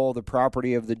Germans stole the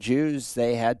property of the Jews,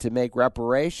 they had to make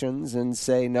reparations and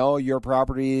say, no, your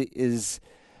property is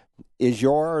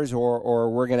yours, or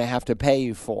we're going to have to pay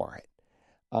you for it.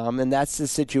 And that's the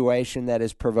situation that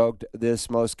has provoked this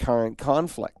most current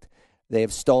conflict. They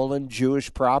have stolen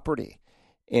Jewish property,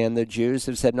 and the Jews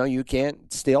have said, no, you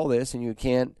can't steal this, and you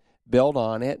can't build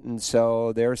on it. And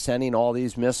so they're sending all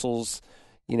these missiles,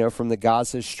 from the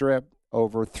Gaza Strip,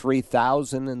 over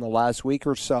 3,000 in the last week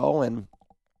or so. And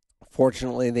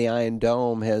fortunately, the Iron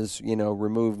Dome has,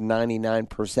 removed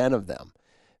 99% of them.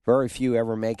 Very few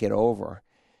ever make it over.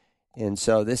 And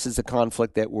so this is a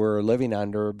conflict that we're living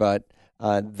under, but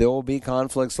there will be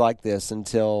conflicts like this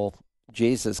until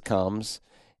Jesus comes,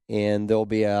 and there'll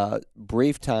be a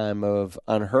brief time of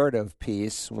unheard of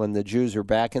peace when the Jews are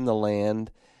back in the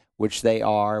land, which they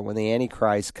are, when the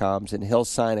Antichrist comes, and he'll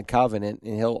sign a covenant,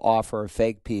 and he'll offer a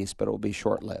fake peace, but it will be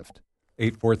short-lived.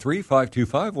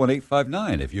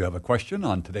 843-525-1859. If you have a question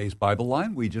on today's Bible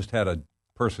Line, we just had a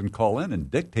person call in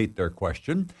and dictate their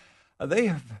question.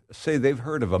 They say they've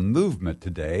heard of a movement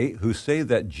today who say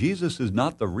that Jesus is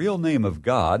not the real name of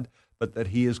God, but that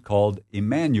he is called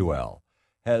Emmanuel.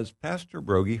 Has Pastor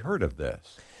Broggi heard of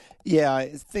this? Yeah,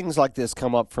 things like this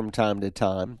come up from time to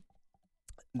time.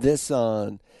 This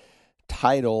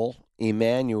title,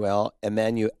 Emmanuel,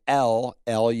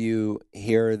 you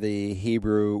hear the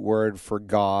Hebrew word for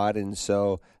God, and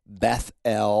so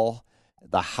Bethel,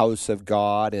 the house of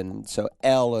God, and so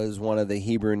El is one of the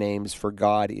Hebrew names for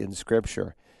God in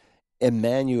Scripture.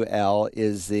 Emmanuel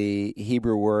is the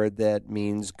Hebrew word that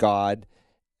means God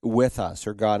with us,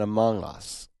 or God among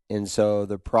us. And so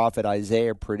the prophet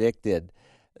Isaiah predicted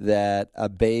that a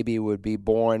baby would be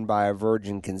born by a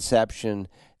virgin conception,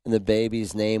 and the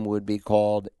baby's name would be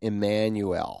called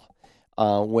Emmanuel.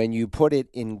 When you put it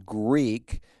in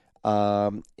Greek,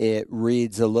 it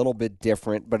reads a little bit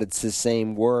different, but it's the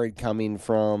same word coming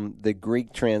from the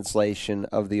Greek translation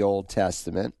of the Old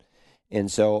Testament.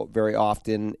 And so very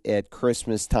often at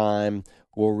Christmas time,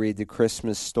 we'll read the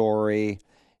Christmas story,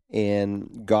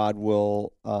 and God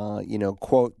will,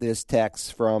 quote this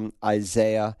text from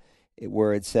Isaiah,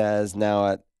 where it says,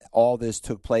 now all this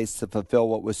took place to fulfill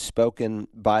what was spoken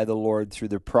by the Lord through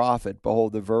the prophet.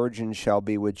 Behold, the virgin shall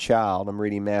be with child. I'm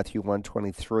reading Matthew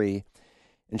 1:23.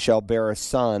 And shall bear a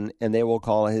son, and they will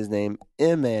call his name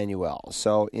Emmanuel.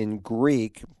 So in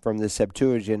Greek, from the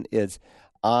Septuagint, it's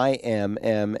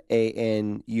Immanuel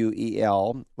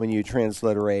when you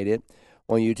transliterate it.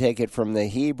 When you take it from the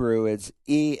Hebrew, it's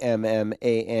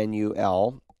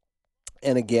Emmanuel.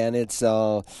 And again, it's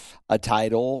a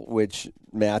title, which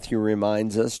Matthew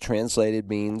reminds us, translated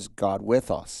means God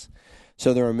with us.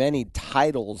 So there are many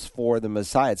titles for the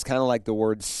Messiah. It's kind of like the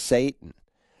word Satan.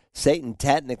 Satan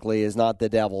technically is not the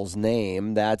devil's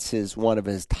name. That's one of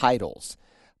his titles.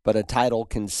 But a title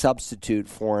can substitute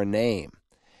for a name.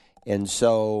 And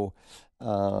so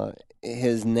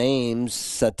his name,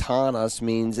 Satanas,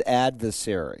 means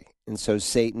adversary. And so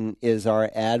Satan is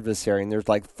our adversary. And there's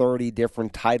like 30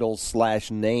 different titles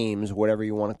 / names, whatever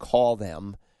you want to call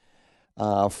them,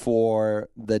 for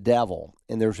the devil.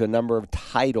 And there's a number of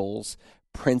titles,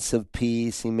 Prince of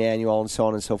Peace, Emmanuel, and so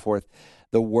on and so forth,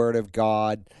 the Word of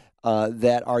God,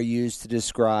 that are used to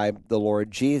describe the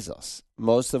Lord Jesus.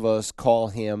 Most of us call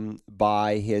him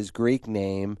by his Greek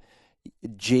name,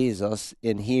 Jesus.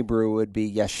 In Hebrew, it would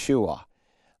be Yeshua.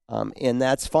 And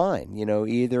that's fine.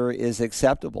 Either is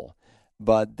acceptable.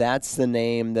 But that's the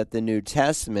name that the New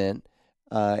Testament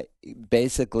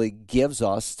basically gives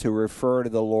us to refer to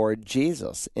the Lord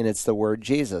Jesus, and it's the word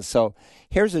Jesus. So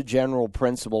here's a general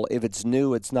principle. If it's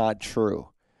new, it's not true.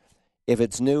 If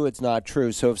it's new, it's not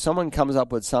true. So if someone comes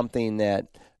up with something that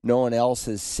no one else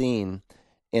has seen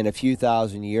in a few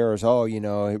thousand years,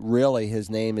 really his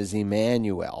name is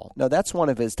Emmanuel. No, that's one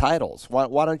of his titles.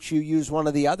 Why don't you use one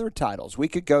of the other titles? We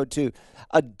could go to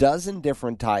a dozen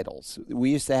different titles. We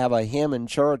used to have a hymn in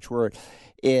church where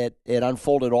it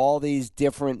unfolded all these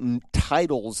different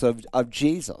titles of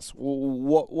Jesus.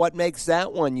 What makes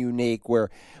that one unique where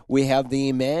we have the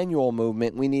Emmanuel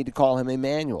movement, we need to call him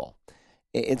Emmanuel?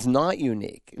 It's not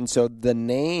unique. And so the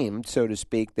name, so to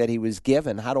speak, that he was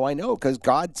given, how do I know? Because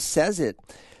God says it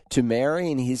to Mary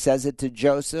and he says it to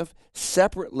Joseph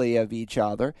separately of each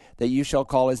other, that you shall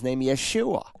call his name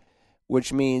Yeshua,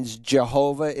 which means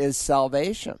Jehovah is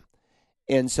salvation.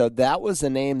 And so that was the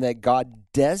name that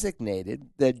God designated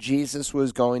that Jesus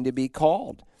was going to be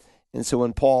called. And so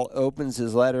when Paul opens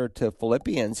his letter to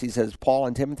Philippians, he says, Paul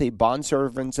and Timothy,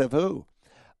 bondservants of who?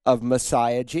 Of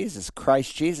Messiah Jesus,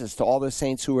 Christ Jesus, to all the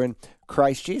saints who are in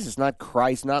Christ Jesus,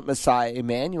 not Messiah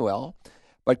Emmanuel,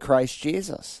 but Christ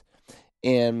Jesus.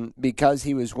 And because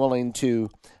he was willing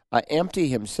to empty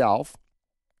himself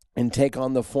and take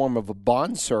on the form of a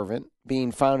bondservant,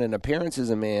 being found in appearance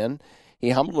as a man, he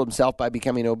humbled himself by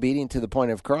becoming obedient to the point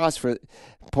of death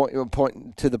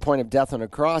on a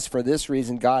cross. For this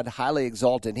reason, God highly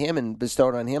exalted him and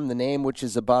bestowed on him the name which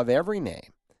is above every name.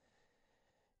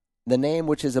 The name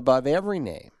which is above every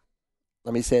name.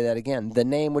 Let me say that again. The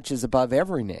name which is above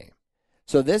every name.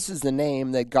 So this is the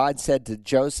name that God said to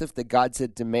Joseph, that God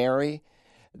said to Mary,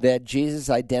 that Jesus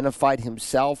identified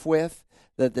himself with,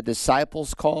 that the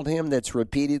disciples called him, that's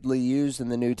repeatedly used in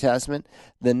the New Testament.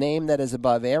 The name that is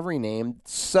above every name,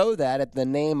 so that at the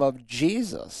name of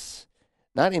Jesus,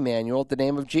 not Emmanuel, at the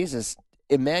name of Jesus,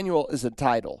 Emmanuel is a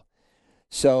title.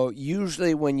 So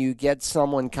usually when you get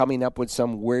someone coming up with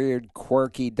some weird,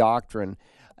 quirky doctrine,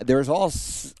 there's all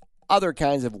other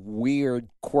kinds of weird,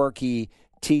 quirky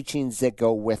teachings that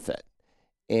go with it.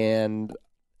 And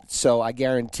so I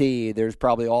guarantee there's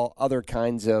probably all other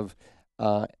kinds of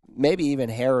maybe even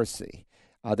heresy.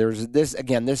 There's this,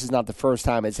 again, this is not the first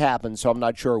time it's happened, so I'm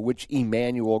not sure which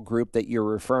Emmanuel group that you're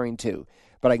referring to.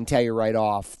 But I can tell you right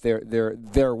off,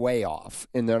 they're way off,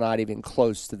 and they're not even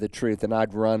close to the truth, and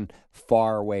I'd run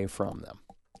far away from them.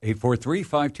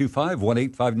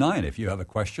 843-525-1859 if you have a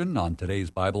question on today's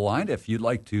Bible Line. If you'd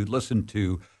like to listen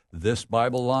to this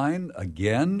Bible Line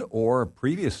again or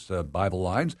previous Bible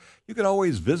Lines, you can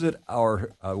always visit our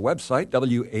website,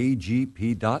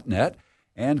 wagp.net,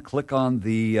 and click on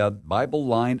the Bible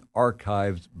Line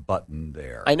Archives button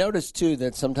there. I noticed, too,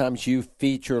 that sometimes you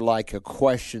feature like a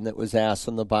question that was asked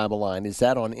on the Bible Line. Is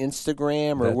that on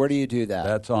Instagram, or where do you do that?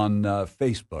 That's on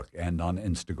Facebook and on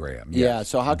Instagram. Yes. Yeah,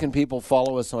 so how can people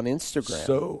follow us on Instagram?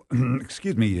 So,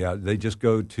 they just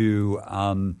go to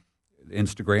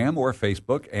Instagram or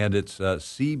Facebook, and it's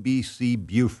CBC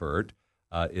Buford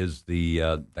is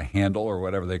the handle or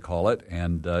whatever they call it,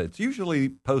 and it's usually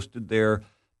posted there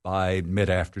by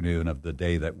mid-afternoon of the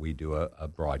day that we do a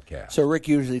broadcast. So Rick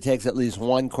usually takes at least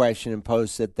one question and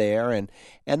posts it there, and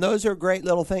those are great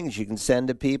little things you can send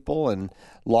to people and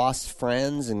lost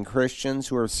friends and Christians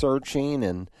who are searching,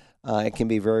 and it can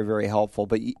be very, very helpful.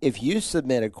 But if you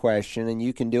submit a question, and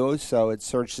you can do so at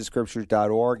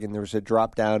searchthescriptures.org, and there's a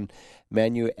drop-down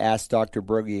menu, Ask Dr.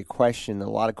 Broggi a Question. A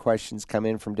lot of questions come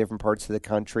in from different parts of the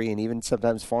country and even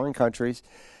sometimes foreign countries.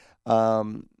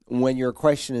 When your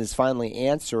question is finally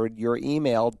answered, you're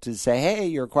emailed to say, hey,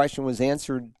 your question was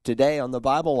answered today on the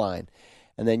Bible Line.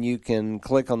 And then you can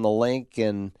click on the link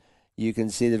and you can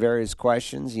see the various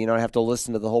questions. You don't have to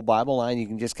listen to the whole Bible Line. You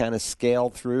can just kind of scale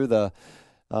through the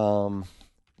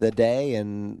day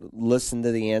and listen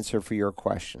to the answer for your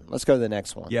question. Let's go to the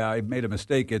next one. Yeah, I made a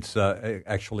mistake. It's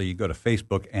actually you go to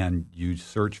Facebook and you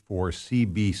search for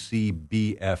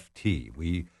CBCBFT.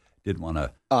 We didn't want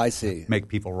to make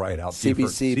people write out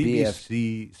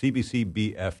CBCBFT.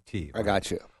 I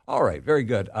got you. All right, very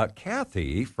good.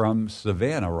 Kathy from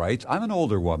Savannah writes, I'm an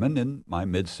older woman in my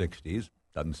mid-60s.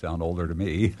 Doesn't sound older to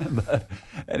me. But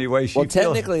anyway,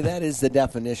 technically that is the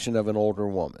definition of an older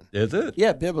woman. Is it?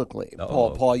 Yeah, biblically.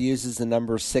 Oh. Paul uses the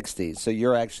number 60, so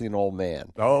you're actually an old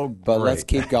man. Oh, but great. Let's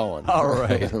keep going. All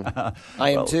right.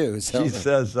 I am too. So. She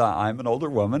says, I'm an older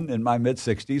woman in my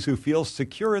mid-60s who feels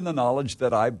secure in the knowledge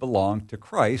that I belong to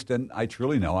Christ, and I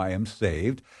truly know I am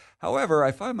saved. However,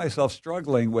 I find myself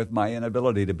struggling with my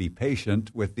inability to be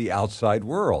patient with the outside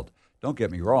world. Don't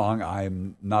get me wrong,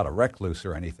 I'm not a recluse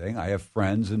or anything. I have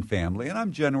friends and family, and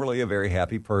I'm generally a very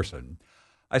happy person.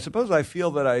 I suppose I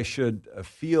feel that I should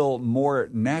feel more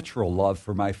natural love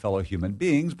for my fellow human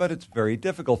beings, but it's very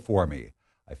difficult for me.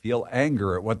 I feel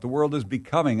anger at what the world is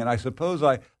becoming, and I suppose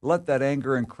I let that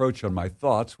anger encroach on my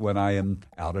thoughts when I am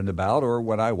out and about or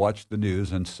when I watch the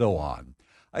news and so on.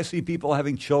 I see people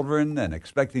having children and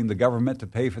expecting the government to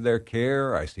pay for their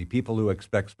care. I see people who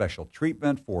expect special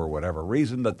treatment for whatever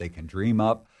reason that they can dream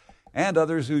up, and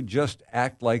others who just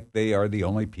act like they are the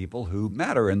only people who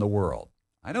matter in the world.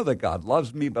 I know that God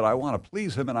loves me, but I want to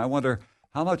please him, and I wonder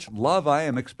how much love I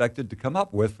am expected to come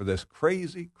up with for this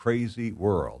crazy, crazy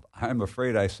world. I'm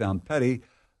afraid I sound petty,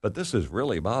 but this is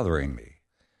really bothering me.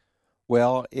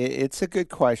 Well, it's a good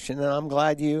question, and I'm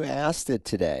glad you asked it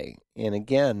today. And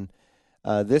again,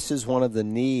 this is one of the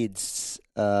needs,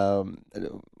 one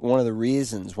of the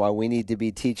reasons why we need to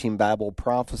be teaching Bible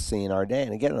prophecy in our day.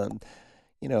 And again,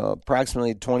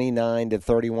 approximately 29 to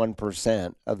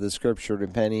 31% of the Scripture,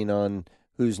 depending on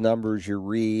whose numbers you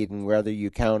read and whether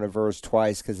you count a verse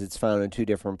twice because it's found in two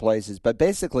different places. But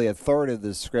basically, a third of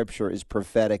the Scripture is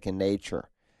prophetic in nature.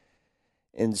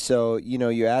 And so,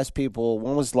 you ask people,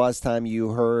 when was the last time you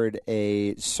heard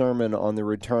a sermon on the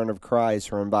return of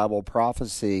Christ or in Bible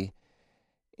prophecy?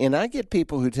 And I get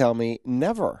people who tell me,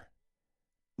 never.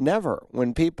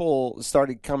 When people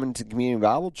started coming to Community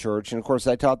Bible Church, and of course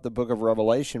I taught the book of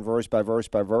Revelation verse by verse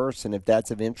by verse, and if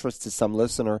that's of interest to some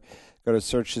listener, go to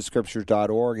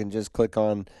searchthescriptures.org and just click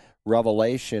on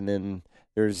Revelation, and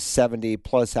there's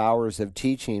 70-plus hours of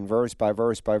teaching verse by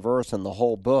verse by verse on the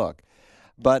whole book.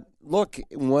 But look,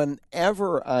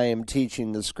 whenever I am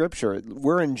teaching the Scripture,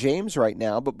 we're in James right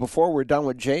now, but before we're done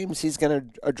with James, he's going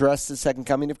to address the second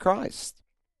coming of Christ.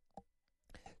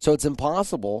 So it's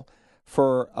impossible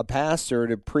for a pastor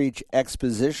to preach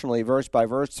expositionally, verse by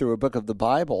verse, through a book of the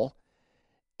Bible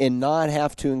and not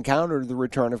have to encounter the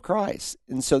return of Christ.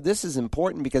 And so this is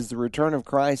important because the return of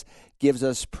Christ gives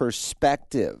us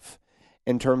perspective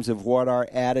in terms of what our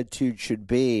attitude should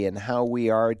be and how we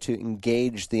are to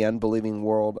engage the unbelieving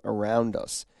world around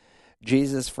us.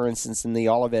 Jesus, for instance, in the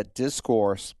Olivet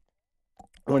Discourse,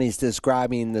 when he's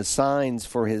describing the signs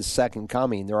for his second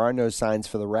coming, there are no signs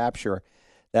for the rapture.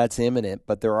 That's imminent,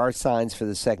 but there are signs for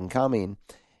the second coming.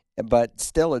 But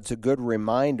still, it's a good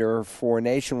reminder, for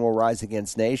nation will rise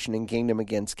against nation and kingdom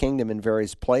against kingdom in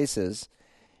various places.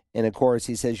 And of course,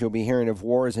 he says you'll be hearing of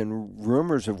wars and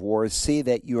rumors of wars. See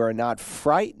that you are not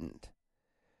frightened,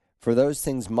 for those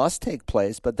things must take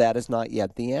place, but that is not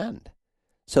yet the end.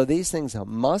 So these things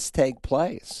must take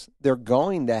place. They're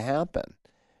going to happen.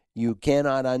 You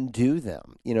cannot undo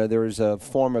them. There's a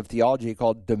form of theology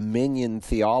called dominion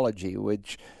theology,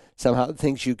 which somehow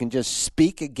thinks you can just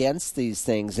speak against these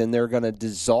things and they're going to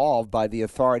dissolve by the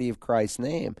authority of Christ's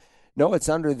name. No, it's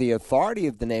under the authority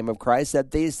of the name of Christ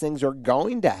that these things are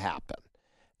going to happen.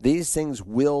 These things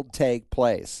will take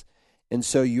place. And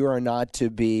so you are not to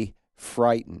be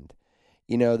frightened.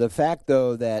 The fact,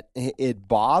 though, that it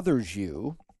bothers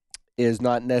you is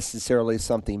not necessarily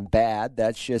something bad.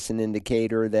 That's just an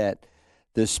indicator that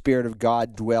the Spirit of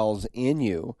God dwells in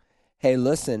you. Hey,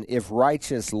 listen, if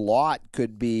righteous Lot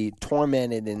could be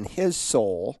tormented in his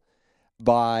soul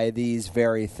by these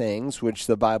very things, which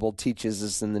the Bible teaches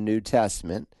us in the New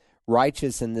Testament,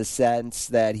 righteous in the sense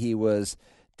that he was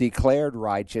declared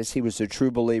righteous, he was a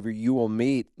true believer. You will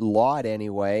meet Lot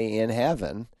anyway in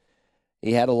heaven.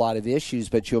 He had a lot of issues,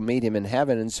 but you'll meet him in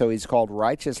heaven, and so he's called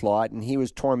righteous Lot, and he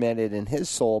was tormented in his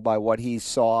soul by what he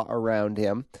saw around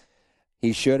him.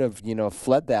 He should have,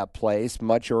 fled that place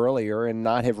much earlier and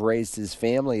not have raised his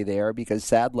family there, because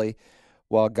sadly,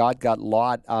 while God got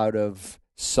Lot out of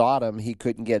Sodom, he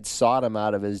couldn't get Sodom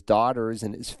out of his daughters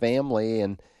and his family,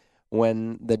 and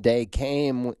when the day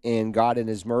came and God in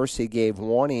his mercy gave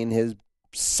warning, his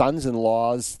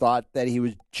sons-in-laws thought that he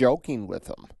was joking with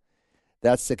them.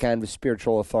 That's the kind of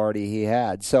spiritual authority he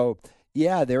had. So,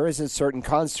 yeah, there is a certain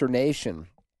consternation,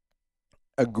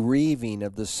 a grieving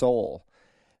of the soul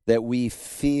that we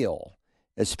feel,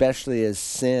 especially as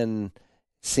sin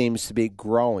seems to be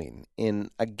growing. And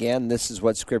again, this is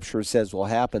what Scripture says will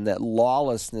happen, that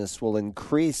lawlessness will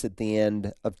increase at the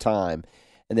end of time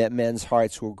and that men's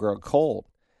hearts will grow cold.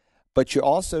 But you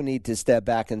also need to step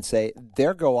back and say,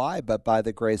 there go I, but by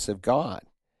the grace of God.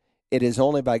 It is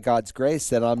only by God's grace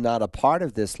that I'm not a part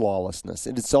of this lawlessness.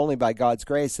 And it's only by God's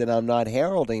grace that I'm not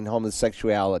heralding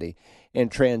homosexuality and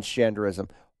transgenderism.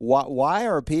 Why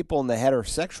are people in the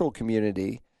heterosexual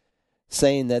community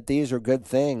saying that these are good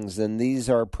things and these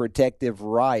are protective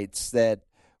rights that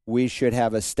we should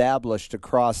have established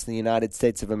across the United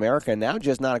States of America? Now,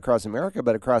 just not across America,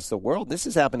 but across the world. This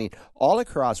is happening all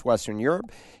across Western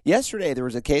Europe. Yesterday, there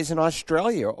was a case in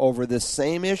Australia over this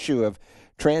same issue of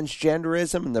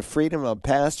transgenderism and the freedom of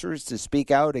pastors to speak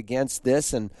out against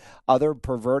this and other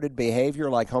perverted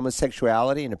behavior like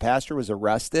homosexuality, and a pastor was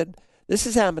arrested. This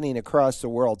is happening across the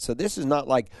world. So this is not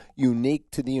like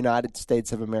unique to the United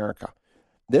States of America.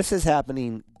 This is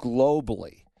happening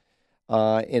globally.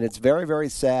 And it's very, very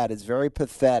sad. It's very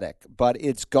pathetic. But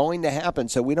it's going to happen.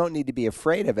 So we don't need to be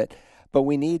afraid of it. But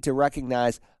we need to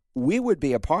recognize we would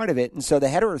be a part of it. And so the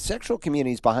heterosexual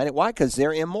community is behind it. Why? Because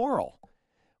they're immoral.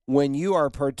 When you are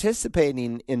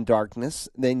participating in darkness,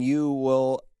 then you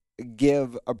will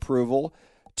give approval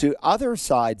to other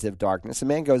sides of darkness. A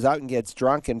man goes out and gets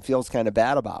drunk and feels kind of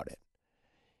bad about it.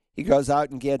 He goes out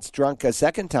and gets drunk a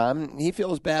second time. He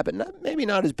feels bad, but maybe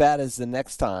not as bad as the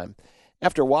next time.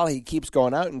 After a while, he keeps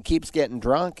going out and keeps getting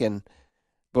drunk, and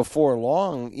before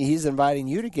long, he's inviting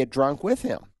you to get drunk with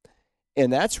him.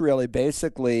 And that's really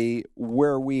basically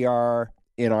where we are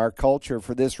in our culture.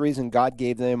 For this reason, God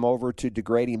gave them over to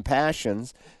degrading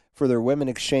passions, for their women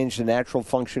exchanged the natural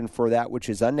function for that which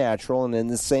is unnatural. And in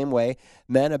the same way,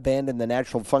 men abandoned the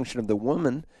natural function of the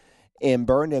woman and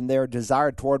burned in their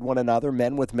desire toward one another,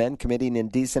 men with men committing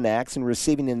indecent acts and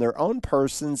receiving in their own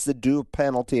persons the due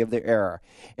penalty of their error.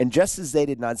 And just as they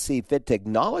did not see fit to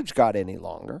acknowledge God any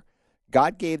longer,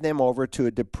 God gave them over to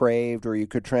a depraved, or you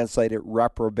could translate it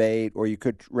reprobate, or you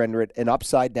could render it an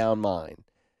upside-down mind.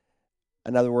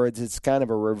 In other words, it's kind of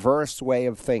a reversed way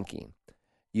of thinking.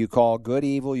 You call good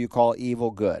evil, you call evil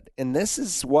good. And this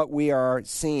is what we are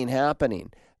seeing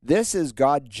happening. This is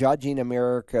God judging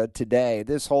America today.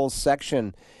 This whole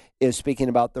section is speaking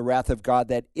about the wrath of God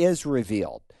that is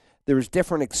revealed. There's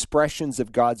different expressions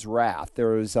of God's wrath.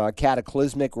 There's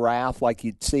cataclysmic wrath like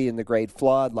you'd see in the Great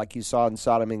Flood, like you saw in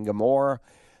Sodom and Gomorrah,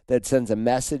 that sends a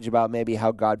message about maybe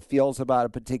how God feels about a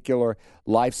particular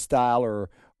lifestyle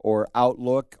or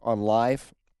outlook on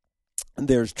life.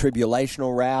 There's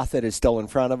tribulational wrath that is still in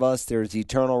front of us. There's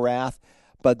eternal wrath.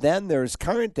 But then there's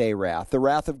current day wrath, the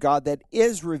wrath of God that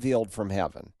is revealed from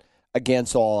heaven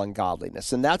against all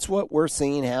ungodliness. And that's what we're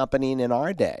seeing happening in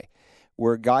our day,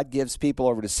 where God gives people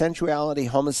over to sensuality,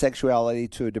 homosexuality,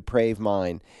 to a depraved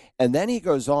mind. And then he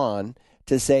goes on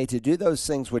to say to do those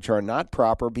things which are not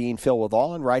proper, being filled with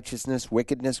all unrighteousness,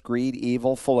 wickedness, greed,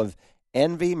 evil, full of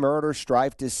envy, murder,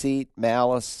 strife, deceit,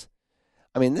 malice.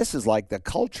 I mean, this is like the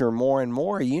culture more and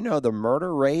more. You know, the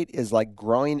murder rate is like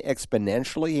growing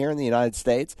exponentially here in the United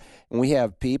States. And we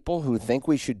have people who think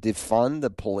we should defund the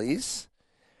police.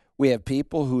 We have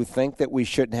people who think that we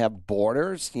shouldn't have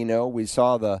borders. You know, we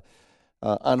saw the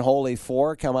Unholy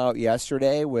Four come out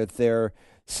yesterday with their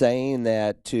saying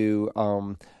that to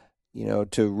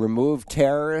remove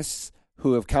terrorists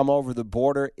who have come over the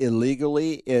border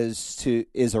illegally is a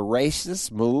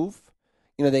racist move.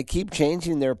 You know, they keep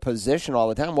changing their position all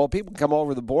the time. Well, people come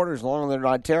over the border as long as they're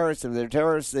not terrorists. If they're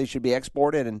terrorists, they should be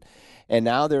exported. And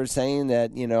now they're saying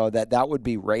that, you know, that would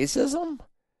be racism.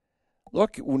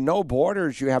 Look, no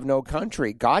borders, you have no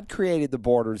country. God created the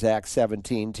borders, Acts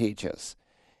 17 teaches.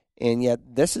 And yet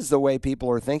this is the way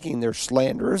people are thinking. They're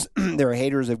slanderers. They're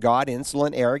haters of God,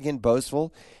 insolent, arrogant,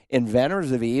 boastful,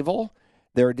 inventors of evil.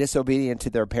 They're disobedient to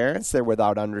their parents. They're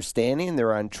without understanding.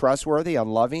 They're untrustworthy,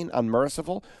 unloving,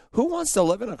 unmerciful. Who wants to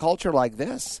live in a culture like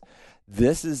this?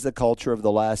 This is the culture of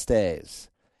the last days.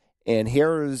 And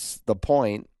here's the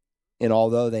point. And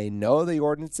although they know the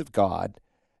ordinance of God,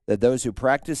 that those who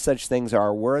practice such things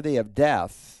are worthy of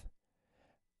death,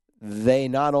 they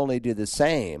not only do the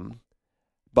same,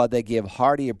 but they give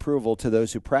hearty approval to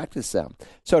those who practice them.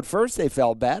 So at first they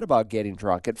felt bad about getting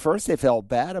drunk. At first they felt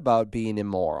bad about being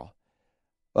immoral.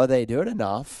 Well, they do it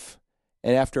enough,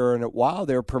 and after a while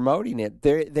they're promoting it.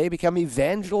 They become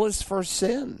evangelists for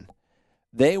sin.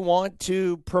 They want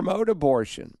to promote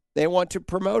abortion. They want to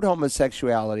promote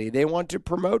homosexuality. They want to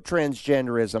promote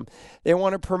transgenderism. They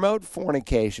want to promote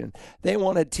fornication. They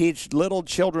want to teach little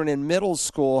children in middle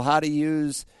school how to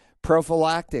use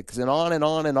prophylactics, and on and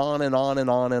on and on and on and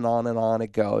on and on and on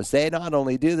it goes. They not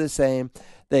only do the same,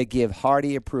 they give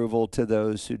hearty approval to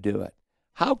those who do it.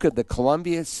 How could the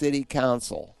Columbia City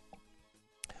Council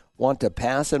want to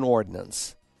pass an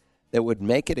ordinance that would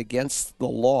make it against the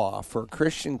law for a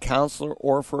Christian counselor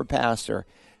or for a pastor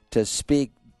to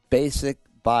speak basic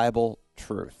Bible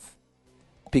truth?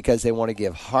 Because they want to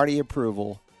give hearty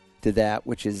approval to that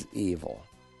which is evil.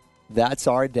 That's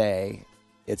our day.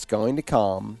 It's going to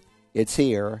come. It's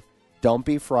here. Don't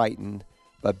be frightened,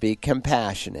 but be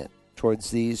compassionate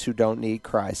towards these who don't need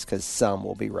Christ, because some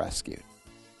will be rescued.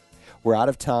 We're out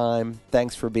of time.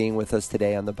 Thanks for being with us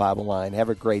today on the Bible Line. Have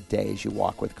a great day as you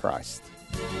walk with Christ.